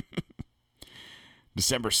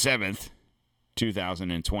 December 7th,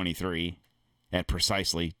 2023, at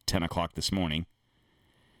precisely 10 o'clock this morning.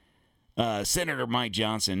 Senator Mike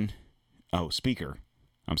Johnson, Speaker,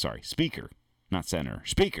 not Senator,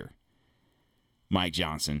 Speaker Mike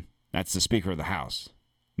Johnson, that's the Speaker of the House,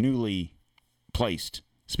 newly placed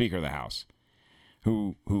Speaker of the House,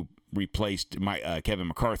 who replaced Kevin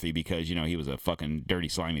McCarthy because, he was a fucking dirty,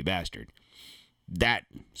 slimy bastard. That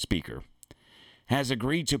Speaker has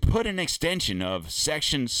agreed to put an extension of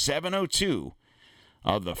Section 702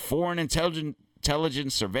 of the Foreign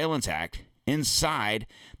Intelligence Surveillance Act inside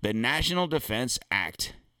the National Defense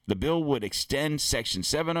Act. The bill would extend Section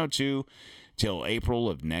 702 till April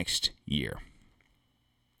of next year.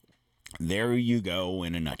 There you go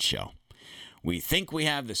in a nutshell. We think we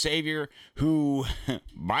have the savior who,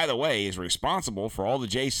 by the way, is responsible for all the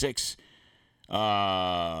J6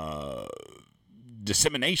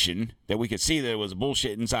 dissemination that we could see that it was a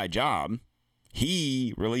bullshit inside job.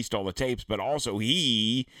 He released all the tapes, but also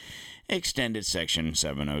he extended Section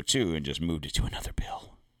 702 and just moved it to another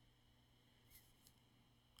bill.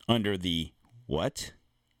 Under the what?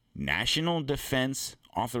 National Defense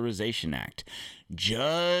Authorization Act.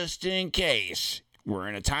 Just in case we're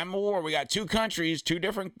in a time of war, we got two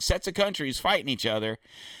different sets of countries fighting each other.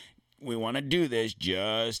 We want to do this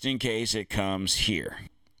just in case it comes here.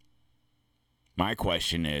 My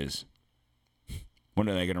question is, when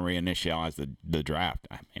are they going to reinitialize the draft?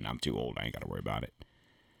 I mean, I'm too old. I ain't got to worry about it.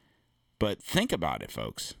 But think about it,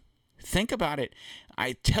 folks. Think about it.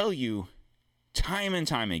 I tell you time and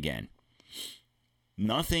time again,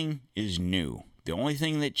 nothing is new. The only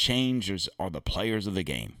thing that changes are the players of the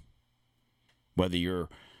game. Whether you're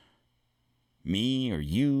me or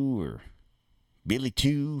you or Billy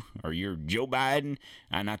Two or you're Joe Biden.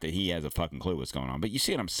 Not that he has a fucking clue what's going on, but you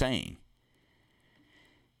see what I'm saying.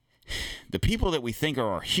 The people that we think are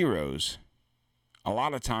our heroes, a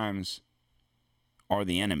lot of times, are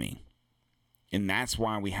the enemy. And that's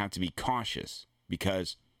why we have to be cautious.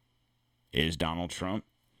 Because is Donald Trump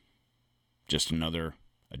just a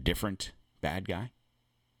different bad guy?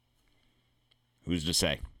 Who's to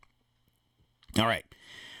say? All right.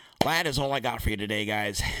 That is all I got for you today,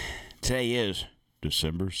 guys. Today is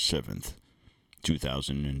December 7th,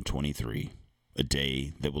 2023. A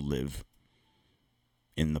day that will live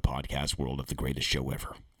in the podcast world of the greatest show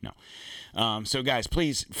ever. No. So, guys,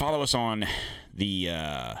 please follow us on the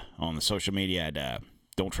social media at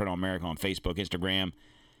Don't Tread on America on Facebook, Instagram.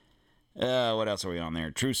 What else are we on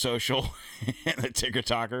there? True Social, the Ticker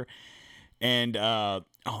Talker. And,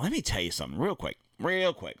 let me tell you something real quick.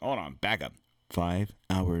 Hold on, back up. 5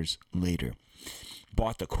 hours later,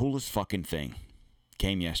 bought the coolest fucking thing.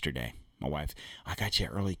 Came yesterday. My wife, I got you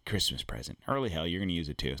an early Christmas present. Early hell, you're going to use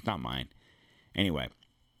it too. It's not mine. Anyway,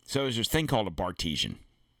 so there's this thing called a Bartesian.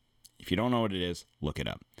 If you don't know what it is, look it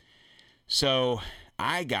up. So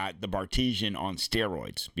I got the Bartesian on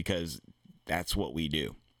steroids because that's what we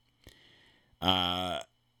do.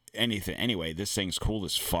 Anyway, this thing's cool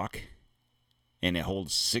as fuck. And it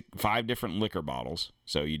holds 5 different liquor bottles.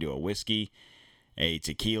 So you do a whiskey, a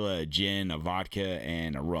tequila, a gin, a vodka,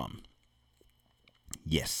 and a rum.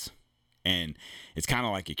 Yes. And it's kind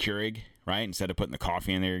of like a Keurig, right? Instead of putting the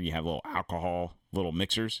coffee in there, you have little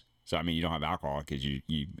mixers. So, I mean, you don't have alcohol because you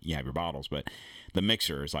have your bottles. But the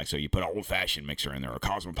mixer is like, so you put an old-fashioned mixer in there, or a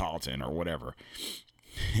Cosmopolitan, or whatever.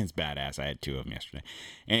 It's badass. I had 2 of them yesterday.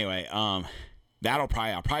 Anyway, I'll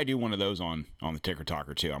probably do one of those on the Ticker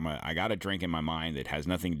Talker too. I got a drink in my mind that has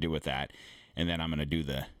nothing to do with that, and then I'm gonna do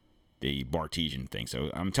the Bartesian thing. So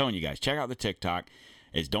I'm telling you guys, check out the TikTok.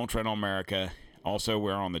 It's Don't Tread on America. Also,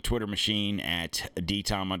 we're on the Twitter machine at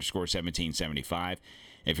dtom_1775.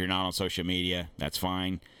 If you're not on social media, that's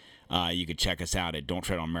fine. You can check us out at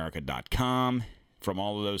don'ttreadonamerica.com. From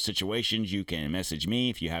all of those situations, you can message me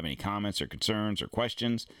if you have any comments or concerns or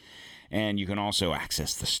questions, and you can also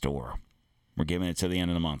access the store. We're giving it to the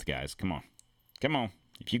end of the month, guys. Come on.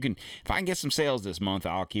 If I can get some sales this month,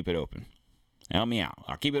 I'll keep it open. Help me out.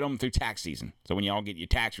 I'll keep it open through tax season. So when y'all get your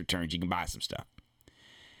tax returns, you can buy some stuff.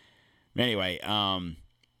 Anyway, and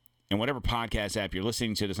whatever podcast app you're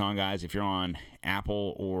listening to this on, guys, if you're on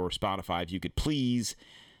Apple or Spotify, if you could please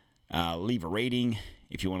leave a rating.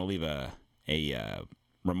 If you want to leave a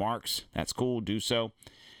remarks, that's cool. Do so.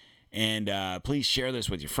 And please share this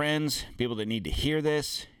with your friends, people that need to hear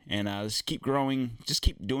this. And let's keep growing. Just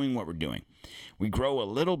keep doing what we're doing. We grow a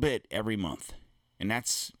little bit every month. And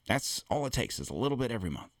that's all it takes is a little bit every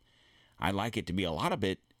month. I'd like it to be a lot of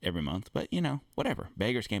bit every month, but, whatever.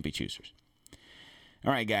 Beggars can't be choosers.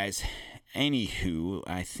 All right, guys. Anywho,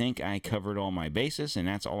 I think I covered all my bases, and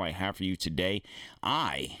that's all I have for you today.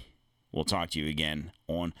 I will talk to you again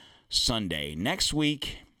on Sunday. Next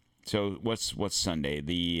week, so what's Sunday?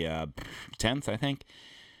 The 10th, I think?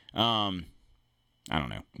 I don't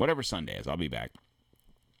know. Whatever Sunday is, I'll be back.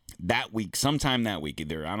 That week, sometime that week,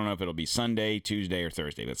 either, I don't know if it'll be Sunday, Tuesday, or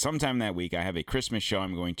Thursday, but sometime that week, I have a Christmas show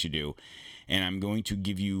I'm going to do, and I'm going to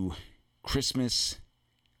give you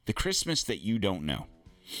the Christmas that you don't know.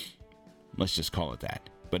 Let's just call it that.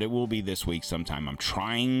 But it will be this week sometime. I'm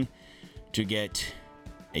trying to get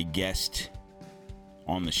a guest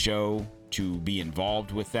on the show to be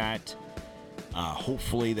involved with that.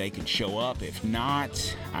 Hopefully they can show up. If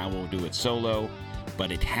not, I will do it solo.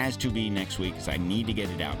 But it has to be next week because I need to get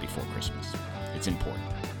it out before Christmas. It's important.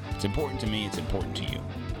 It's important to me. It's important to you.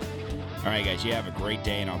 All right, guys, you have a great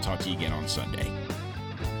day, and I'll talk to you again on Sunday.